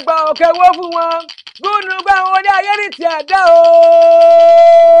 wọ́n bu ẹgbà òkè wó fún wọn, gúnnugba wọlé ayé ní tiẹ̀ dá o.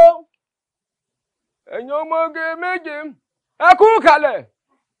 Ẹ̀yin ọmọge méje, ẹ kú kalẹ̀.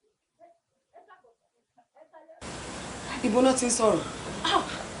 Ibo ló ti ń sọ̀rọ̀?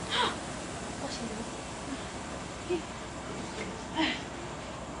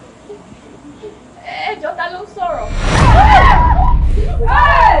 Ẹjọ́ ta ló ń sọ̀rọ̀?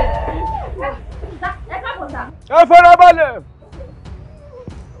 Ẹ farabalẹ̀.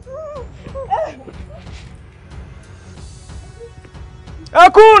 Ẹ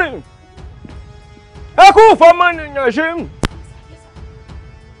kú rìn. Ẹ kú fọmọnìyàn ṣe.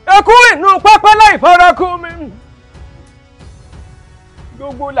 Ẹ kú inú pápá láì farakú mi.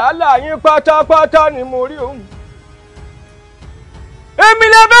 gbogbo làálàá yín pátápátá ni mo rí òun. èmi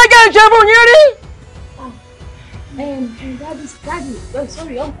lè fẹ́ kí n ṣe fún yín rí. Daddy,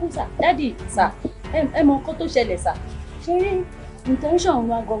 sorry, uncle sir, daddy sir, ẹ mọ nǹkan tó ṣẹlẹ̀ sir. Ṣé rí intention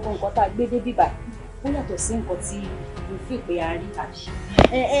wa gangan nǹkan tá a gbé débi báyìí ó yàtọ̀ sí nǹkan tí mo fi pé a rí àṣì.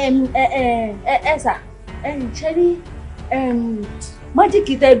 Sir, ṣé rí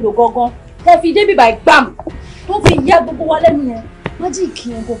májíìkì tẹ lò gangan tẹ fi débi báyìí gbàm tó fi yá gbogbo wa lẹ́nu yẹn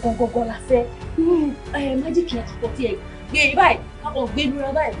májíìkì yẹn gangan la fẹ́. Májíìkì yẹn kàkọ́ tí ẹ gbé báyìí kákan gbé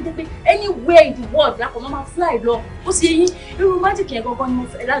lura báyìí kó jẹ́ pé anywhere in the world lákọ̀ máa fly lọ ó sì yẹn irú májíìkì yẹn gangan ni mo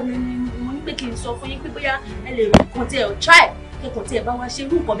fẹ́ láti mo ní pé kí n sọ fún yín pé bóyá ẹ lè kàn tí ẹ ò try kẹ́kọ̀ọ́ tí ẹ bá wá ṣe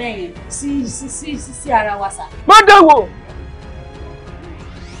irú nǹkan bẹ́ẹ̀ yẹn sí ara wa sà. má dẹ̀wò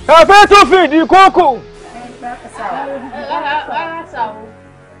ẹ̀fẹ́ tó fi ìdí kókò.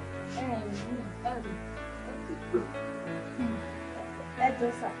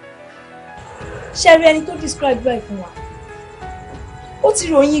 Ṣé rí ẹni tó describe bẹ́ẹ̀ fún wa ó ti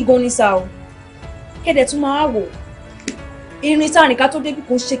ròyìn gan ni sá o kéde tún máa wò irin tá nìkan tó débi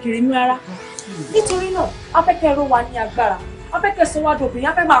kò ṣe kiri mú rárá nítorí náà afẹ́kẹ́ ẹ̀rọ wa ní agbára afẹ́kẹ́ sọ́wádìí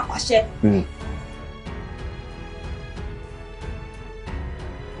obìnrin afẹ́ máa pàṣẹ.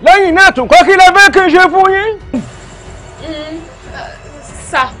 lẹ́yìn náà tún kọ́ kí lẹ fẹ́ kí n ṣe fún yín.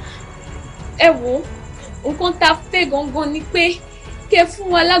 Sà ẹ wò nǹkan tá a fẹ́ gangan ni pé kẹ́ fún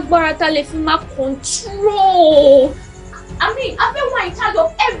wa lágbára tá lè fi máa control. I mean, I feel we're in charge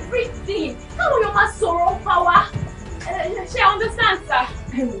of everything. How will you máa sọ̀rọ̀ power? Ṣé understand, sir?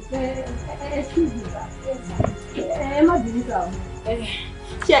 Excuse me, sir. Ẹ má bínú sá o.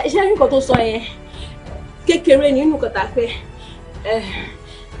 Ṣé nǹkan tó sọ yẹn kékeré nínú nǹkan tá a fẹ́?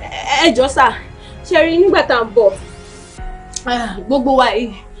 Ẹ jọ̀ọ́ sà, ṣé rí nígbà tá à ń bọ̀ gbogbo wa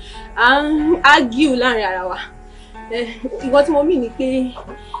yìí à ń argue láàrin ara wa. Ìwọ tí mo mì ní pé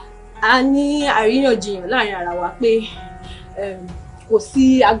a ní àríyànjiyàn láàrin ara wa pé kò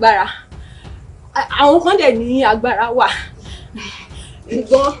sí agbára àwọn kan dẹ̀ ní agbára wà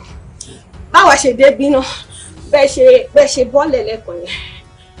ṣùgbọ́n báwa ṣe débi náà bẹ́ẹ̀ ṣe bọ́ọ̀lẹ̀ lẹ́kọ̀ọ́ yẹn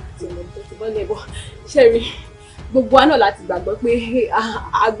tí mo ti bọ́ọ̀lẹ̀ bọ́ ṣe rí gbogbo wa náà láti gbàgbọ́ pé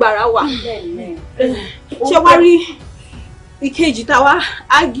agbára wà ṣé wá rí ìkejì táwa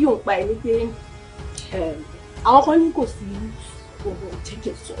ágìùn pa ẹ̀ ní pé àwọn kan ní kò sí oògùn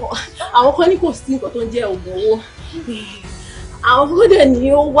jẹ́jẹ́ sọ àwọn kan ní kò sí nǹkan tó ń jẹ́ oògùn owó àwọn kan dẹ̀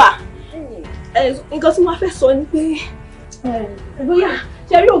ní ó wà nǹkan tí wọ́n fẹ́ sọ ni pé bóyá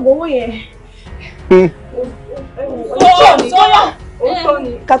ṣe rí oògùn owó yẹn òótọ́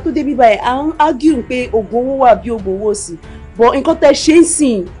ni ká tó débi báyìí à ń argue pé oògùn owó wà bí oògùn owó sí bọ́ nǹkan tẹ́ ṣe ń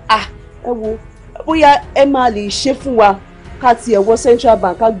sìn ẹ wo bóyá ẹ máa lè ṣe fún wa ká tiẹ̀ wọ central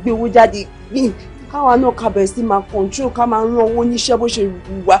bank ká gbé owó jáde káwa náà ká bẹ̀rẹ̀ sí máa control ká máa rán owó níṣẹ́ bó ṣe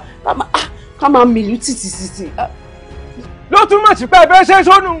wù wá ká máa mìlú títì. ló túmọ̀ sí pé ẹ fẹ́ ṣe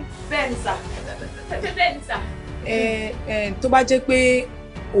sónú. bẹ́ẹ̀ni sà bẹ́ẹ̀ni sà. tó bá jẹ́ pé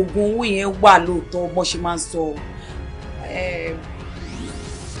oògùn owó yẹn wà lóòótọ́ bọ́n ṣe máa ń sọ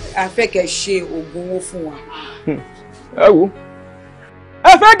afẹ́kẹ́ ṣe oògùn owó fún wa. ẹ wo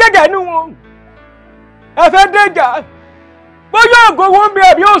ẹ fẹ́ gẹ́gẹ́ nínú wọn ẹ fẹ́ dẹ́jà bóyá oògùn owó ń bẹ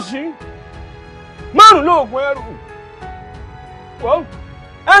ẹ̀bí òsì márùn lóògùn ẹrù wọ́n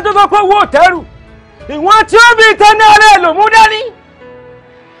ẹni tó sọ pé owó tẹ́rù ìwọ̀n tí ó bí tẹ́ni ara ẹ̀ ló mú dání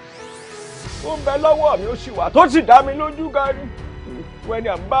ó ń bẹ lọ́wọ́ mi ó sì wà tó sì dá mi lójú gari wẹ́ni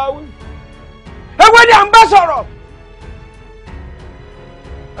à ń bá wí ẹwẹ́ ni à ń bá sọ̀rọ̀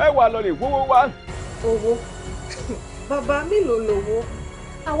ẹ wà lọ lè gbówó wá. owó bàbá mélòó lówó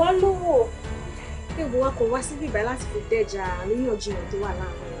àwa lówó ewu wa kò wá síbí báyìí láti fi dẹ́jà àríyànjiyàn tó wà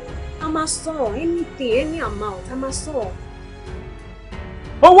láàárín a máa san anything any amount a máa san.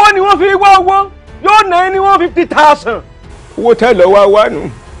 owó ni wọ́n fi wá owó yóò ná ní 150,000 owó tẹ́ lọ wá wá nù.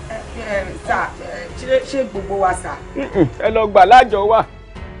 sà ṣé gbogbo wa sà. ẹ lọ gbà lájọ wa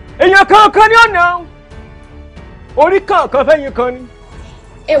èèyàn kankan ní ọ̀nà orí kankan fẹ́yìn kan ni.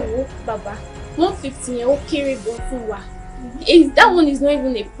 ẹ wo bàbá 150 yẹn ó kéré gan fún wa that one is not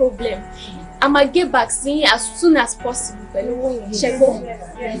even a problem. I might get back seeing as soon as possible. Check home.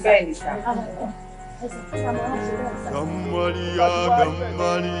 Bẹ́ẹ̀ni sá.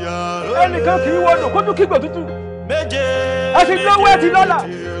 Ẹnìkan kì í wọnú kó tún kígbe tútù. Ẹ ti lówó ẹ ti lọ́lá.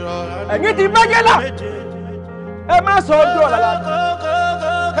 Ẹ̀yin ti méjìlá. Ẹ má sọ ojú ọ̀la la.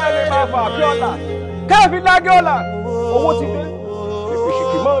 Kẹ́rin máa fà kí ọ̀la. Kẹ́ẹ̀fì lágé ọ̀la. Owó ti dé.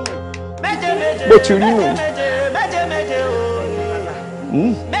 Ìpèsìkì mọ́ mi. Bó ti rí nù.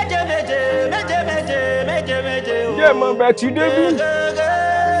 Jẹ́ mọ̀ bẹ̀ ti débí.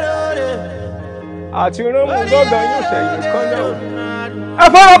 Àti ránmù lọ́gàn yóò ṣẹ̀yìn kan náà. ẹ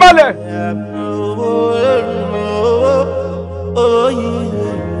fara balẹ̀.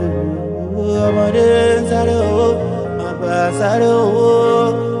 ọmọdé ń sáré owó àgbà sáré owó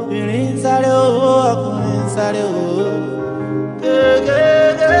ìrìn ń sáré owó ọkùnrin ń sáré owó.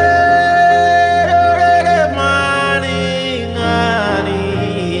 kékeré mani nani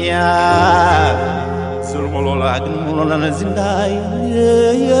ya surmolola gmolola na zindai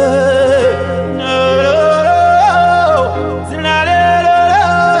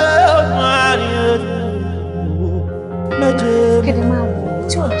Kéde máa wò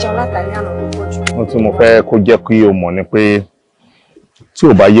tí ò jẹun látàrí àná ló pọ̀ jù. Ohun tí mo fẹ́ kó jẹ́ kí o mọ̀ ni pé tí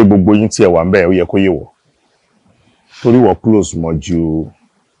ò bá yé gbogbo yín tí ẹ wà ń bẹ̀ ó yẹ kó yé wọ̀. Torí wọ́n close mọ́ ju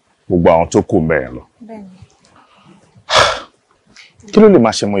gbogbo àwọn tó kù mẹ́rin lọ. Kí ló lè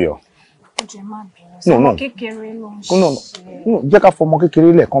máa ṣe mú yọ? Ọmọ kékeré ló ń ṣe. Jẹ́ ká fọmọ kékeré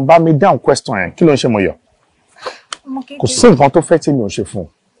lẹ́ẹ̀kan bá mi down question yẹn. Kí ló ń ṣe mú yọ? Kò sí nǹkan tó fẹ́ tí mi ò ṣe fún un.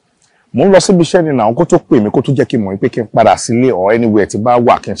 Mo ń lọ síbi iṣẹ́ ni náà kó tó pè mí kó tó jẹ́ kí n mọ̀ pé kí n padà sílé or anywhere tí bá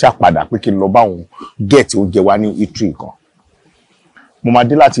wà kí n ṣá padà pé kí n lọ bá òun get oúnjẹ wá ní eatery kan. Mo máa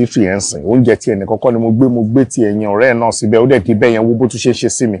dé láti eatery yẹn sìn oúnjẹ tí ẹnì kọ́kọ́ ni mo gbé ti ẹ̀yìn ọ̀rẹ́ ẹ̀ náà síbẹ̀ ó dẹ̀ dé bẹ́ẹ̀ yẹn wo bó tún ṣe ṣe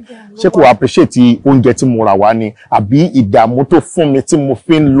sí mi. Ṣé kò appreciate oúnjẹ tí mo rà wá ni àbí ìdààmú tó fún mi tí mo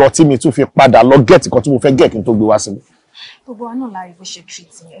fi ń lọ tí mi tún fi padà lọ get kan tí mo fẹ́ get kí n tó gbé wá síbi. Gbogbo wa náà láì bó ṣe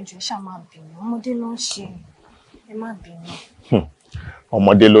treat ẹjọ́ ṣáà máa bínú ọmọdé ló ń ṣe ẹ má bínú.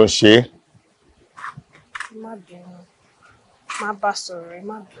 Ọmọdé ló ń ṣe é. Má bínú. Má bá sọ̀rọ̀ ẹ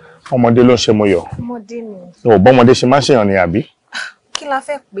má bínú. Ọmọdé ló ń ṣe mo yọ. Ọmọdé ni. Ò bọ́mọdé ṣe máa ń ṣèyàn ni àbí? Kí la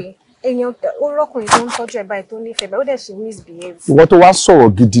fẹ́ pé èèyàn ó rọ́kùnrin tó ń tọ́jú ẹ̀ báyìí tó nífẹ̀ẹ́ báyìí ó dẹ̀ ṣe misbehave. Ìwọ tó wá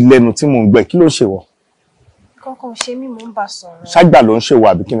sọ̀rọ̀ gidi lẹ́nu tí mò ń gbẹ kí ló ṣe wọ? Kankan ṣe mí mò ń bá sọ̀rọ̀. Ṣágbà ló ń ṣe wọ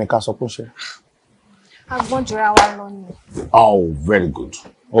àbí kí ni ká sọ pé ó ṣe? Agbọ́njura wa lọ ni. Oh, very good.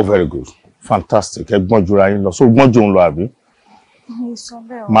 Oh, very good. Fantastic. Ẹ gbọ́njura yín lọ. So gbọ́njú ń lọ àbí?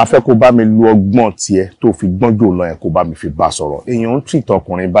 Màá fẹ́ kó bá mi lu ọgbọ́n tiẹ̀ tó fi gbọ́njú lọ yẹn kó bá mi fi bá sọ̀rọ̀. Èèyàn ń treat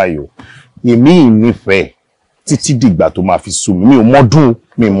ọkùnrin báyìí o. Èmi ìnífẹ̀ẹ́ títí dìgbà tó máa fi sú mi. Mi ò mọ́dún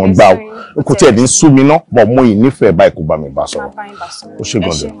mi mọ̀ gbà o. Kò tiẹ̀ ní sú mi ná. Bọ̀ mo ìnífẹ̀ẹ́ báyìí kó bá mi bá sọ̀rọ̀. Ó ṣe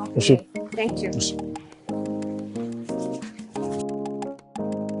gànlẹ̀. Ó ṣe. Thank you.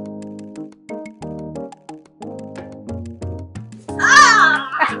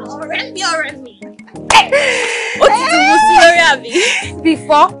 Ọ̀rẹ́ mi. Ó ti tún mú sí lórí àbí.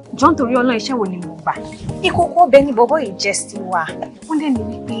 Before, John torí ọlọ́ iṣẹ́ wo ni mo gbà. Ìkókó ọbẹ̀ ni bọ́bọ́ yìí jẹ́ sí wa. Wọ́n dẹ̀ ní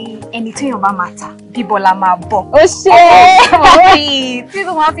wípé ẹni téèyàn bá máa tà bíbọ̀ la máa bọ̀. Ó ṣe é. Tí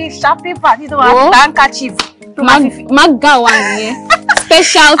tó máa fi ṣá pépà, tí tó máa fi handkerchief. Má gà wá nìyẹn.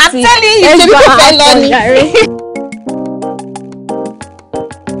 Specialty. I'm telling you, ṣe bí kò fẹ́ lọ ni.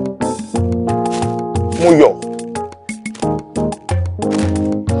 Mo yọ̀.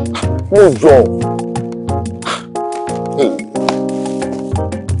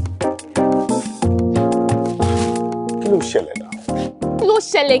 Kí ló ṣẹlẹ̀ náà? Kí ló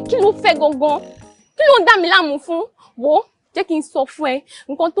ṣẹlẹ̀? Kí ló fẹ́ gangan? Kí ló ń dá mi láàmú fún? Wo, jẹ́ kí n sọ fún ẹ,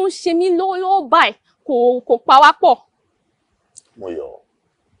 nǹkan tó ń ṣe mí lọ́wọ́lọ́wọ́ báyìí kò pa wá pọ̀. Mo yọ̀.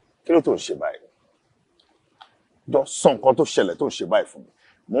 Kí ló tó ń ṣe báyìí? Jọ sọ nǹkan tó ṣẹlẹ̀ tó ń ṣe báyìí fún mi.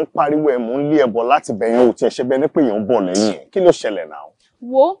 Mo ń pariwo ẹ̀, mo ń lé ẹbọ láti bẹ̀yẹn ò tiẹ̀ ṣe bẹ́ẹ̀ ní pé èèyàn ń bọ̀ lẹ́yìn ẹ̀. Kí ló ṣẹlẹ̀ náà?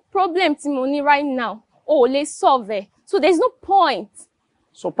 Wo, problem tí mo ní right now, o ò lè solve ẹ̀. So there's no point.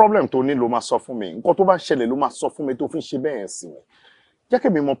 So problem tó ní ló máa sọ fún mi. Nǹkan tó bá ṣẹlẹ̀ ló máa sọ fún mi tó fi ń ṣe bẹ́ẹ̀ sí mi. Jẹ́ kí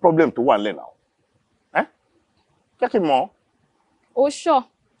mi mọ problem tó wà nílẹ̀ náà. Jẹ́ kí n mọ̀. O sure?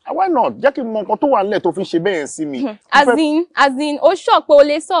 Why not? Jẹ́ kí n mọ nǹkan tó wà nílẹ̀ tó fi ń ṣe bẹ́ẹ̀ sí mi. As in, o sure pé o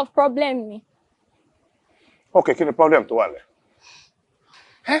lè solve problem mi. Okay, kí ni problem tó wà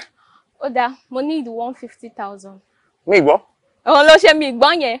nílẹ̀? Ó dáa, mo need 150,000. Mi gbọ́. Òun ló ṣe mi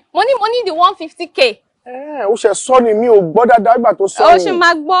gbọ́n yẹn. Mo ní the 150K. Ó ṣe sọ ni mi ò gbọ́ dáadáa ìgbà tó sọ ni. Ó ṣe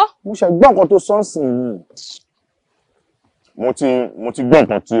máa gbọ́. Mo ṣe gbọ́ nǹkan tó sọ ń sìn yìí. Mo ti gbọ́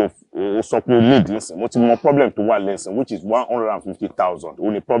nǹkan tí o sọ pé o need nísìn. Mo ti mọ problem tó wà lẹ́sìn which is 150,000.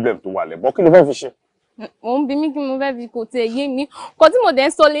 Ó ní problem tó wà lẹ́. Bọ́ kí ló fẹ́ fi ṣe? Mo ń bi mí kí mo fẹ́ fi kò tẹ̀ yé mi. Kò tí mo dẹ̀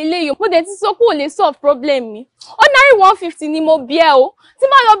ń sọ leléyìí, mo dẹ̀ ti sọ pé ò lè solve problem mi. Ordinary 150 ni mo bí ẹ o. Tí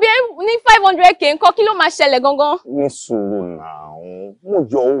máa lọ bí ẹ ní 500K ńkọ́ kí ló máa ṣẹlẹ̀ gangan? Ní sùúrù náà, mo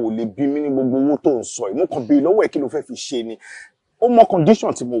yọ ò lè bí mi ní gbogbo owó tó ń sọ yìí. Mo kàn bí lọ́wọ́ ẹ̀ kí ló fẹ́ fi ṣe ni. Ó mọ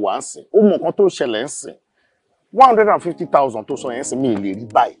condition tí mo wà ń sìn. Ó mọ nǹkan tó ṣẹlẹ̀ ń sìn. 150,000 tó sọ yẹn sì mi ì lè rí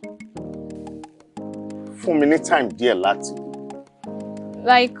báyìí. Fún mi ní time díẹ̀ láti.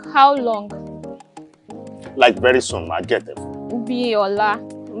 Like how long? Like very soon, I'll get it. Bí ọ̀la.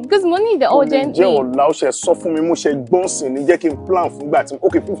 Because money the urgent. Jẹ́ ọ̀la ó ṣe sọ fún mi mo ṣe gbọ́n sí ni jẹ́ kí n plan fún gbà tí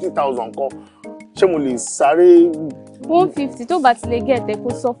okay 50,000 kọ́. Ṣé mo lè sáré 150 tó bá ti lè get ẹ kó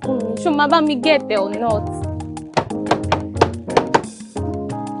sọ fún mi. Ṣó máa bá mi get ẹ or not?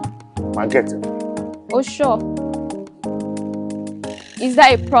 máa get it. Oh, sure. Is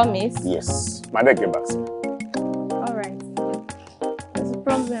that a promise? Yes. Máa dẹ̀ get back sí. All right. There's a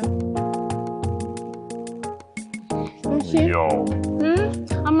problem. Okay. Yo.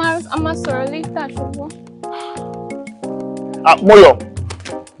 I'm a sọ̀rọ̀ later, ṣùgbọ́n. Moyo.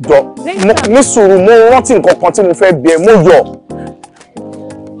 Jọ. Ní sùúrù mo rántí nǹkan kan tí mo fẹ́ bi ẹ́.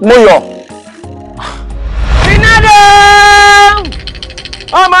 Moyo. Inade!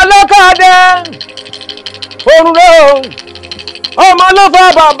 Ọmọ lọ́kàdé! Orun rẹ̀ o! Ọmọ ló fa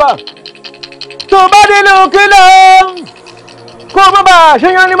bàbà! Tó bá dínú kílẹ̀ kó má bàa ṣe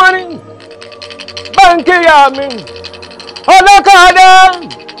yan ní mọ́ní. Báńkì ìyá mi! Ọlọ́kàdé!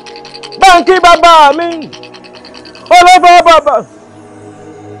 Báńkì bàbá mi! Ọlọ́fà bàbà!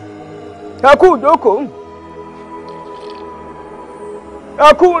 Ẹ kú ìjókòó! Ẹ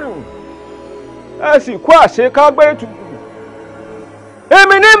kú rìn! Ẹ sì kú àṣekágbé ètùtù.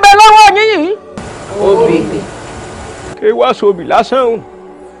 Èmi ní bẹ lọ́wọ́ yín yìí. Obì. Kí wá sobì lásán o.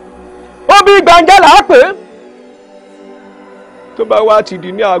 Obì gbàǹjà là á pè é. Tó bá wá ti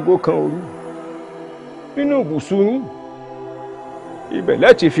di ní aago kan òru. Nínú ibùsùn yín. Ibẹ̀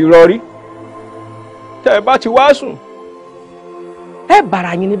lẹ́ ti fi rọrí. Tẹ́ ẹ bá ti wá sùn. Ẹ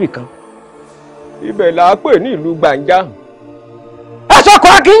bára yín níbì kan. Ibẹ̀ là á pè ní ìlú gbàǹjà. Ẹ sọkọ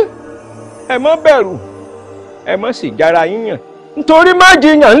akín. Ẹ má bẹ̀rù. Ẹ má sì jára yín yàn. Nítorí má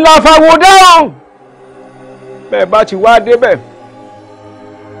jiyàn ńlá fáwọn dáhùn. Bẹ́ẹ̀ bá ti wá débẹ̀.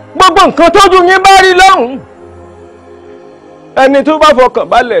 Gbogbo nǹkan tójú yín bá rí lọ́hùn. Ẹni tó bá fọkàn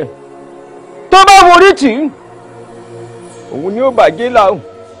balẹ̀. Tó bá forí tì í. Òun ni ó bàjẹ́ láhùn.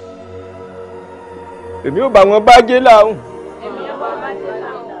 Èmi ò bá wọn bàjẹ́ láhùn.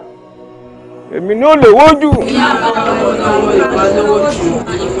 Èmi ní ó lè wójú.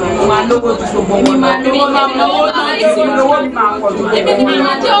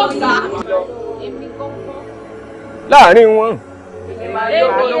 Láàárín wọn.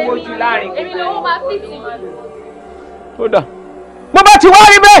 Tó dà. Mo bá ti wá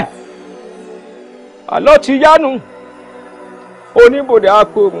rí bẹ́ẹ̀. Àlọ́ ti yánu. Oníbodè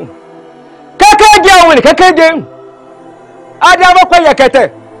akóhun. Kékéje àwọn ènìyàn kékéje. Adé abọ́pẹ́ yẹ̀kẹ̀tẹ̀.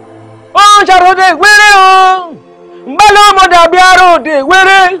 Ó ń ṣàròdè wéré o. Mbálẹ̀ ọmọdé àbí àròdè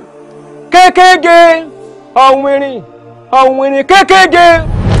wéré. Kékéje ọ̀wìnrìn kékéje.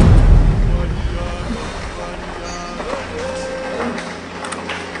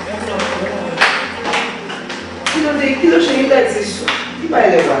 Kí ló ṣe nígbà tí sùn? Nígbà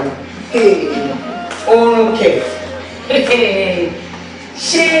ilẹ̀ wà ní. Oorun kẹ̀.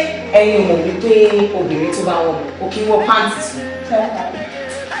 Ṣé ẹ̀yin mọ̀ wípé obìnrin tó bá wọ̀ ó kí wọ́n pàǹtì sùn?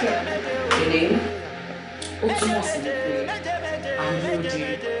 Èlé ó túmọ̀ sí wípé àwọn òde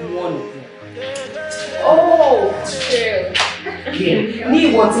wọ́n nìkan. Ní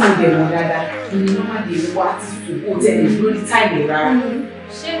ìwọ tí mo bẹ̀rù dáadáa, ìnira máa dé wá ti sùn kó tẹ̀lé lórí táìmì rárá.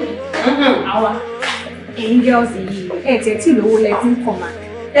 Ṣé mi? Àwa. Ẹ̀yin girls yìí, ẹ̀ tẹ̀ tí lówó lẹ ti ń kọ̀ máa.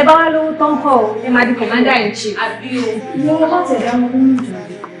 Ẹ bá wá lówó tó ń kọ́ ọ, ẹ máa di commander in chief. Àbí o. Ìwọ bá tẹ̀lé ọmọ nínú ìjọ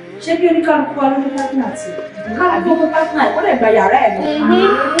rẹ̀. Ṣé bí oníkálukú wa ló ní pátínà tí? Kálukú ló pátínà ẹ̀ kó lè gba yàrá ẹ̀ lọ.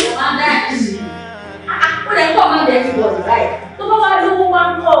 Ó lè kọ́ máa bẹ̀rẹ̀ bọ̀ láì. Tó bá wá lówó wá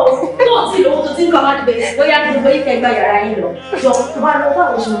ń kọ́ o, tó ti lówó tó ti ń kọ́ máa bẹ̀rẹ̀ bóyá gbogbo yìí kẹ́ gba yàrá yín lọ. Jọ tó bá lọ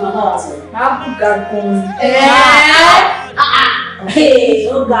báwo ṣe máa bá wa sọ? Máa bù ga gan-an.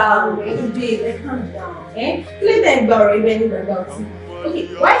 Ó ga ọ̀rọ̀ ẹ̀ dé ẹ̀ calm down. Kílé tẹ̀ gba ọ̀rọ̀ ibẹ̀ ní gbàgbà ọtí. Okay,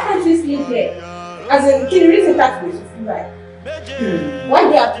 why can't we sleep here? As in, kí ni reason that we should sleep like? Why do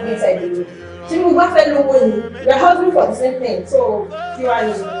you have to be inside the room? Ṣé mo bá fẹ́ lówó ni? We are hustling for the same thing, so kí wàá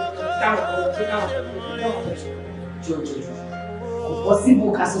ní káwọn ọ̀rọ̀ ṣe káwọn ọ̀rọ̀ Jojo, kò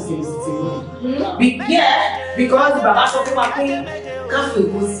possible ká sọ sí ti rú. Because bàbá sọ fún wa pé ká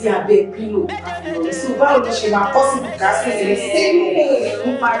fègbó sí abẹ́ pílò. So báwo ló ṣe máa possible ká sọ sí ti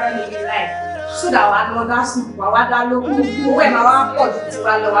ń parọ́ ní láì. So that wàá lọ dá sùn, wàá dá lókun, owó ẹ̀ máa wá pọ̀ ju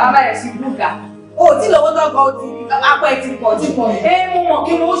tiwa lọ, wàá bẹ̀rẹ̀ sí búgà. O tí lówó tọ́kọ̀ o ti apá ẹ̀ ti pọ̀ tí pọ̀. Mo mọ̀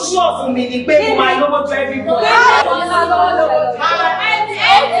kí wọ́n ṣọ́ fún mi ni pé mo máa lówó tó every month. Ẹ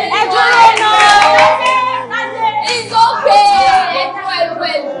dúró náà. It's okay.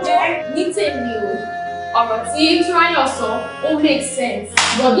 Ní tèmi o, ọ̀rọ̀ tí Túráyọ̀ sọ, ó make sense.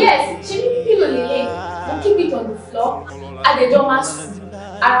 But yes, ṣé ní pílò lélẹ̀, mo keep it on the floor, àdèjọ́ máa sùn,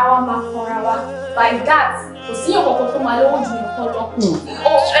 ara wa máa kanra wa. By that, kò sí ọ̀kọ̀ọ̀kan tó máa lówó ju nǹkan lọ.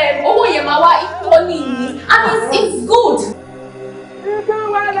 Owó yẹn máa wá equally ní, and it's good. Ike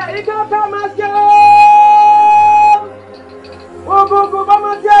wàlẹ̀ ike ká máa jẹ́ gbogbo bá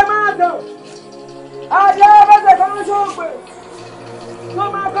máa jẹ́ máa dùn. Adé bẹ́sẹ̀ kan ṣògbè ló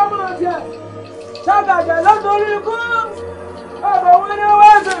máa kọ́ máa jẹ. Ṣàgàjẹ̀ lọ́tọ́rí ikú, ọ̀bọ̀ wọn ni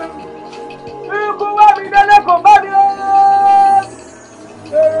wọ́n sùn.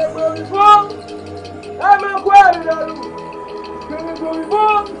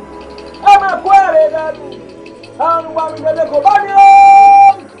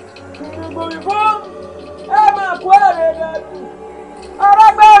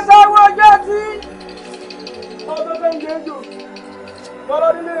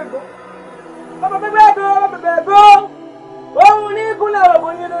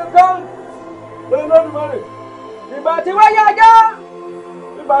 Olódùmarè ìbá tí wáyé ajá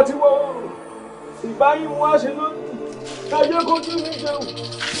ìbá tí wọ oòrùn ìbá yín mú wá ṣe lónìí ẹjẹ kojú mi jẹun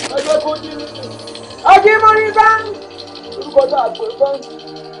ẹjẹ kojú mi jẹun ajímọ́rí bá orúkọ tá a pè bá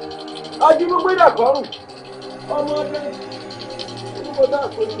ajímọ́gbé dàkọ́rùn ọmọdé orúkọ tá a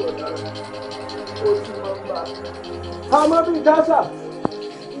pè ní ọ̀daràn oṣù mọ́gbà àmọ́ bíi tásà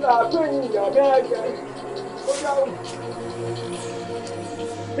là á pè yín ìyá bẹ́ẹ̀ jẹ́ ó dáhùn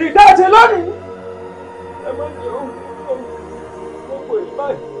ìdájẹ́ lónìí ẹ má jẹ́ òun gbogbo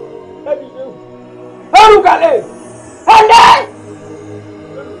ìbáyìí ẹ dìde òun ẹrùkàlẹ̀ ẹ̀ndẹ́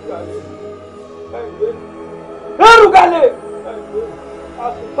ẹrùkàlẹ̀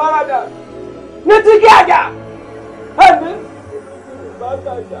àtúnfàràdà ní tí kí àjà ẹ̀ndẹ́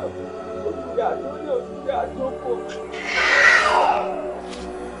ìbáta ìjà òṣìṣẹ́ àjọyọ̀ òṣìṣẹ́ àjọpọ̀.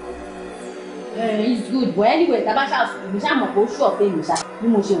 It's good but anyway tá a bá ṣàṣùkú mi ṣàmọ̀ kó ṣọ̀ pé mi ṣá bí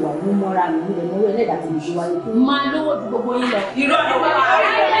mo ṣe wà ní mọ́ra mi nílẹ̀ mọ́rọ́ ẹlẹ́dàá tí mo ṣe wáyé máa lówó ju gbogbo yín lọ. Irọ́ ni wọ́n wá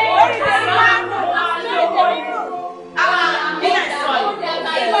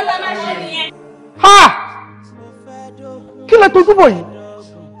ha! Kí lẹ tójú bọ̀ yìí?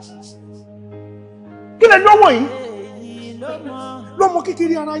 Kí lẹ lọ́wọ́ yìí? Lọ́mọ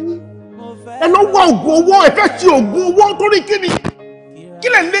kékeré ara yín. Ẹ lọ wá oògùn owó, ẹ fẹ́ ṣe oògùn owó torí kíni? Kí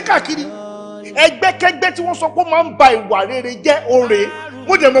lẹ ń lé káàkiri? Ẹgbẹ́kẹ́gbẹ́ tí wọ́n sọ pé máa ń ba ìwà rere jẹ́ òrè.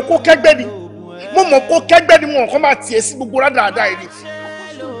 Mo dẹ̀ mọ̀ kó kẹ́gbẹ́ ni. Mo mọ̀ kó kẹ́gbẹ́ ni wọn kàn máa tiẹ̀ sí gbogbo rádaràda yìí.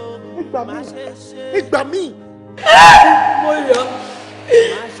 Ìgbà míì. Mo yọ.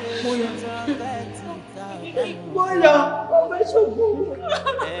 Mo fẹ́ ṣògùn.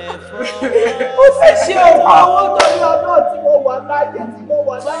 Mo fẹ́ ṣe ògùn owó tó ní ọdún tí mo wà láàyè tí mo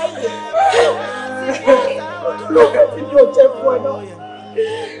wà láàyè. Lókè tí mi ò jẹ fún ẹ náà.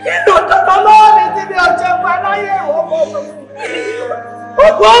 Inú tọ́tọ́ lọ́wọ́ mi tí mi ò jẹ fún ẹ láyé ìwọ̀n mọ́ mi.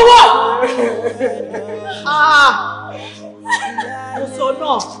 Ògùn owó. Mo sọ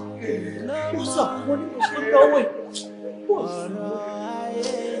náà. Mo sọ mo ní mo ṣe lọ́wọ́ ẹ̀.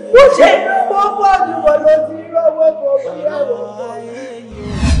 Mo ṣe lọ́wọ́ bọ́ọ̀dù wọn ló ti rọ́wọ́ bọ̀ ìyàwó.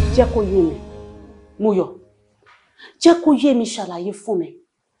 Jẹ́ kó yé mi, Múyọ̀. Jẹ́ kó yé mi ṣàlàyé fún mi.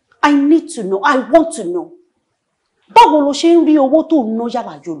 I need to know. I want to know. Báwo lo ṣe ń rí owó tó ń ná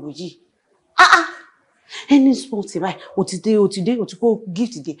yàrá yòlò yìí? Any small thing báyìí, o ti dé, o ti kó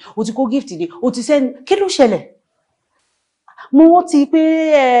gift dé, o ti kó gift dé, o ti send. Kí ló ṣẹlẹ̀? Mo rántí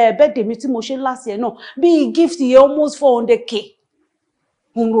pé birthday mi tí mo ṣe last year náà bí gift yẹ almost 400k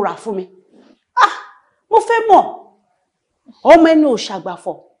ń rọra fún mi. Mo fẹ́ mọ̀ ọmọ ẹni ò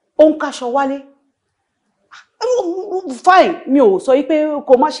ṣàgbàfọ̀ ó ń káṣọ wálé. Fine, mi ò sọ pé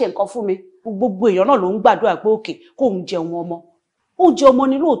kó má ṣe nǹkan fún mi. Gbogbo èèyàn náà ló ń gbàdúrà pé òkè kó ń jẹun ọmọ. Ó jẹ ọmọ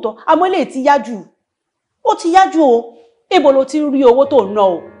ni lóòótọ́ àmọ́ ilé ti yá jù. Ó ti yá jù o. Ibo lo ti ń rí owó tó ń ná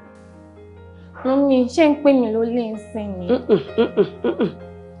o. Mummy, ṣé ń pè mí ló lè ń sìn ni?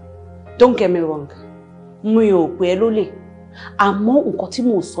 Don't get me wrong. Mi ò pè ẹ́ lólè. Àmọ́ nǹkan tí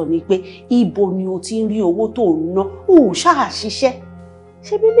mò ń sọ ni pé ibo ni o ti ń rí owó tó ń ná? O ṣáà ṣiṣẹ́.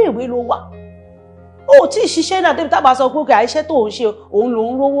 Ṣé bí ilé ìwé ló wà? O tí ì ṣiṣẹ́ náà débi tábà sọ pé òkè àìṣẹ́ tó ń ṣe òun ló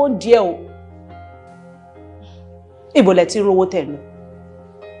ń rówó díẹ̀ o. Ibo lẹ ti ń rówó tẹ̀ lọ?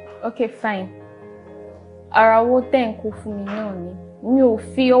 Okay, fine. Ara owó tẹ̀ ń kó fún mi náà ni. Mi ò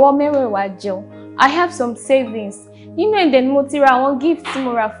fi ọwọ́ mẹ́wẹ̀ẹ̀wá jẹun. I have some savings. Nínú ẹ̀dẹ̀ ni mo ti ra àwọn gift tí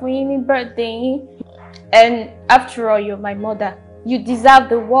mo rà fún yín ní birthday yín. And after all, you're my mother. You deserve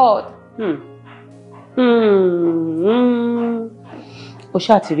the world. O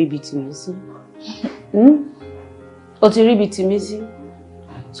ṣáà ti rí ibi tì mí sí. O ti rí ibi tì mí sí.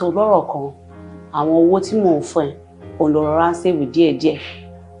 So lọ́rọ̀ kan, àwọn owó tí mò ń fún ẹ, òun lọ rọra ń save díẹ̀díẹ̀.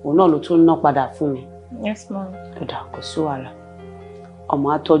 Òun náà ló tún ná padà fún mi. Yes, mom. Kódà kò sí wàhálà. Ọmọ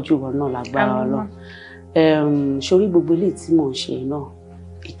á tọ́jú wọn náà lágbára Ọlọ́run. Sórí gbogbo eléyìí tí mò ń ṣe náà,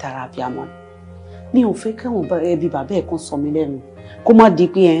 ìtara abiyamọ ni. Mi ò fẹ́ kẹ́wọ̀n ẹbí bàbá ẹ̀ kan sọ mí lẹ́nu. Kó má di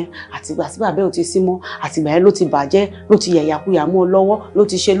pé àtìgbà tí bàbá ẹ̀ ò ti sí mọ́, àtìgbà yẹn ló ti bàjẹ́, ló ti yàyàkuyà mọ́ ọ lọ́wọ́, ló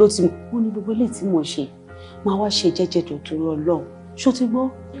ti ṣe, ló ti mọ̀. Wọ́n ní gbogbo eléyìí tí mò ń ṣe. Máa wá ṣe jẹ́jẹ́ dòdòrò Ọlọ́run. Ṣó ti gbọ́?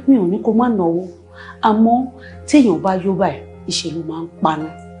 Mi ò ní kó má náwó. Àmọ́ téèyàn bá yó báyìí, ìṣèlú máa ń paná.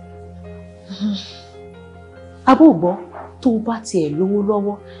 Abó gbọ́ tó bá tiẹ̀ lówó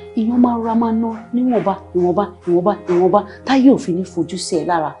lọ́wọ́, ìyẹn máa ra máa ná níwọ̀nba táyé òfin ní fojú sí ẹ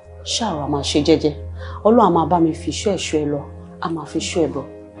lára. Ṣáà máa ṣe jẹ́jẹ́. Ọlọ́run á máa bá mi fi ṣọ́ ẹ̀ṣọ́ ẹ lọ, á máa fi ṣọ́ ẹ bọ̀.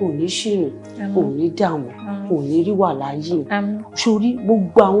 ò ní ṣìnà ò ní dààmú ò ní rí wàhálà yìí sórí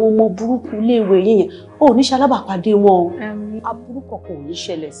gbogbo àwọn ọmọ burúkú iléèwé yìí yẹn ò ní ṣalábàpàdé wọn o aburú kankan ò ní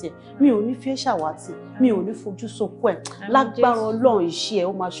ṣẹlẹ̀ sí ẹ mi ò ní fẹ́ ṣàwátì mi ò ní fojú sunkún ẹ lágbára Ọlọ́run iṣẹ́ ẹ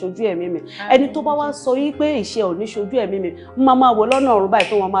ó máa ṣojú ẹ̀mí mi ẹni tó bá wá sọ yí pé iṣẹ́ ò ní ṣojú ẹ̀mí mi máa máa wò lọ́nà ọ̀run báyìí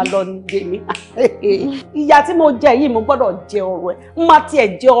tó wọn máa lọ ní gbèmí ìyà tí mo jẹ yìí mo gbọ́dọ̀ jẹ ọ̀rọ̀ ẹ má tiẹ̀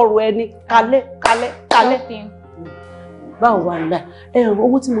jẹ ọ̀rọ̀ ẹ ní kalẹ́. Báwo wà nílá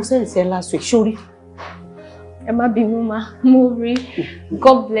owó tí mo sẹ́yìn sí ẹ last week sórí. Ẹ má bínú ma, mo rí.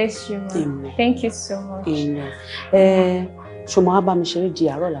 God bless you ma. Amen. Thank you so much. Ṣo máa bá mi ṣeré di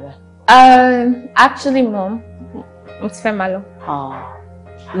àárọ̀ làbá? Actually mom, mo ti fẹ́ máa lọ.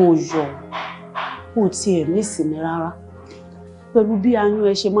 Mo yọ̀ mo tiẹ̀ ní ìsinmi rárá. Pẹ̀lú bí ayún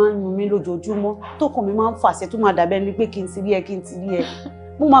ẹ ṣe máa ń yún mi lójoojúmọ́ tókàn mi máa ń fàṣẹ tó máa dàbẹ́ ní pé kí n ti rí ẹ.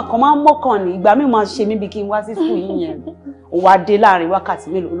 Mo máa kàn máa ń mọ́kàn ní ìgbà mi máa ṣe mí bí kí n wá sí school yín yẹn. Ó wá dé láàrin wákàtí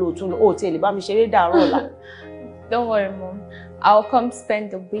mélòó lóòótọ́ ó tiẹ̀ lè bá mi ṣeré dàárọ̀ ọ̀la. Don't worry mom, I'll come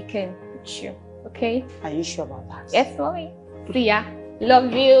spend the weekend with you, okay? Are you sure about that? Yes mommy. See ya.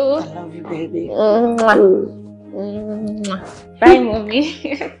 Love you. I love you baby. Bye mommy.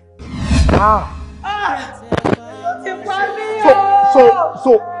 So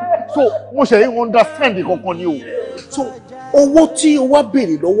mo ṣe ń understand kankan ni o. So owó tí o wá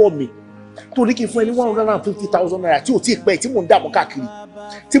béèrè lọ́wọ́ mi torí kí n fún ẹ ní 150,000 naira tí o ti pẹ́ tí mo ń dààmú káàkiri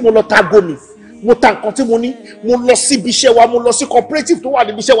tí mo lọ ta gómi mo ta nǹkan tí mo ní mo lọ sí ibi iṣẹ́ wa mo lọ sí cooperative tó wà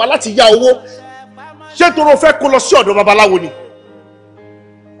níbi iṣẹ́ wa láti yá owó ṣé torí o fẹ́ kó lọ sí ọ̀dọ̀ babaláwo ni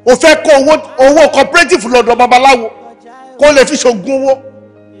o fẹ́ kó owó cooperative lọ́dọ̀ babaláwo kó lè fi ṣògùn owó.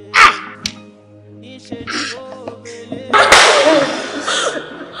 Kì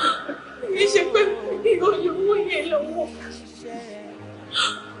í ṣe pé mi ò yọ owó yẹn lọ́wọ́.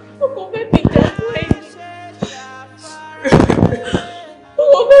 Ọkọ fẹ́ mi jà fún ẹ̀yìn.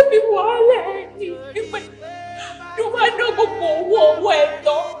 Ọkọ fẹ́ mi wàhálà ẹ̀yìn. Pípẹ́ ló máa ná gbogbo owó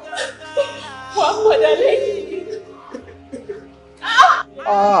ẹ̀tọ́. Wà á padà lẹ́yìn mi.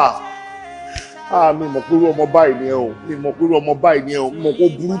 Mi mọ̀ pé irú ọmọ báyìí ni ẹ o mi mọ̀ pé irú ọmọ báyìí ni ẹ o mi mọ̀ pé ó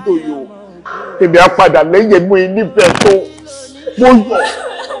burú tó yìí o èmi á padà lẹ́yìn mú i nífẹ̀ẹ́ tó mo yọ̀.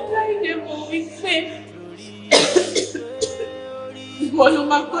 Láìdé mo wí pé ìwọ ló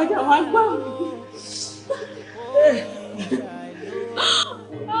máa padà wá gbà mí.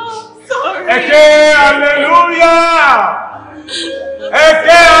 Ẹ̀kẹ́ hallelujah!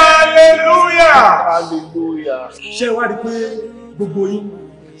 Ẹ̀kẹ́ hallelujah! Ṣé wá rí pé gbogbo yín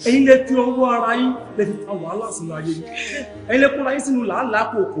ẹ̀yin lè fi ọwọ́ ara yín lè fi fa wàhálà sínú ayé yín ẹ̀yin lè kóra yín sínú làálàá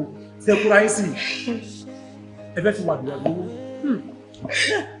kòkò tẹ kóra yín sí ẹ fẹ́ fi wàdùwàdù owó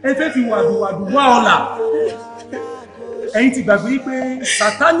ẹ fẹ́ fi wàdùwàdù wá ọ̀la ẹ̀yin ti gbàgbé pé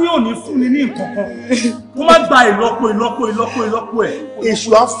Sátánì ò ní fúnni ní nǹkan kan kó má gba ìlọ́po ẹ̀. Èṣù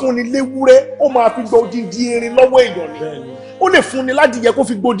á fúnni léwúrẹ́ ó máa fi gba odindi erin lọ́wọ́ èèyàn ni ó lè fúnni ládìyẹ kó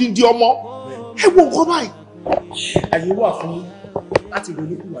fi gba odindi ọmọ ẹ wo nǹkan báyìí. Àyè wà fún yín láti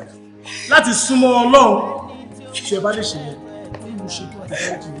ronú kúwàdà láti súnmọ́ Ọlọ́run ṣe bá lè ṣe yẹn mo ṣe tó àti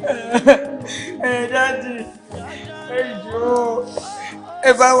dájú. Dáàdì ẹ jọ̀ọ́ ẹ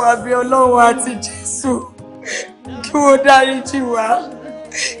bá wa bí Ọlọ́run àti Jésù kí wọ́n dáríjì wá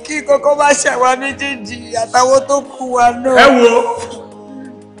kí kọ́kọ́ bá ṣàwa méjèèjì àtàwọn tó kù wa náà. Ẹ wo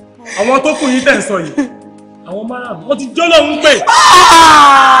àwọn tó kù yìí tẹ̀ ń sọ yìí àwọn márùn-ún wọ́n ti jọ́ lọ́hún pé.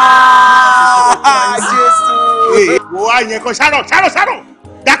 Jésù. Wo àyẹn kan ṣárọ̀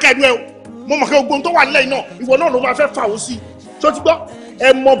dákẹ́ ẹnu ẹ o mo mọ̀ kí ogun tó wà nílẹ̀ náà ìwọ náà ló máa fẹ́ fà ó sí tó ti gbọ́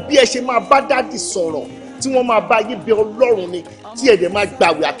ẹ mọ bí ẹ ṣe máa bá dádì sọ̀rọ̀ tí wọ́n máa bá yín bẹ Ọlọ́run ni tí ẹ dẹ̀ máa gba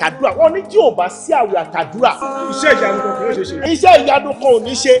àwẹ̀ àtàdúrà wọ́n ní tí ò bá sí àwẹ̀ àtàdúrà. Iṣẹ́ ìyanu kan kò ṣe ṣe. Iṣẹ́ ìyanu kan ò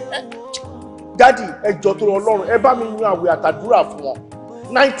ní ṣe dádì ẹ jọ̀ọ́ tó Ọlọ́run ẹ bá mi yan àwẹ̀ àtàdúrà fún wọn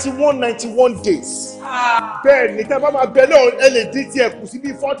 91 days. Bẹ́ẹ̀ ni tẹ́ bá máa bẹ náà ẹ lè dín tí ẹ kù sí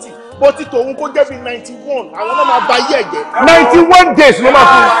bíi 40 bó ti tòun kó jẹ́ bíi 91 àwọn náà máa ba yí ẹ̀jẹ̀ 91 days ló máa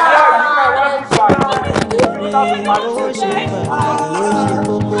fún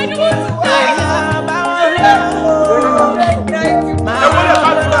un.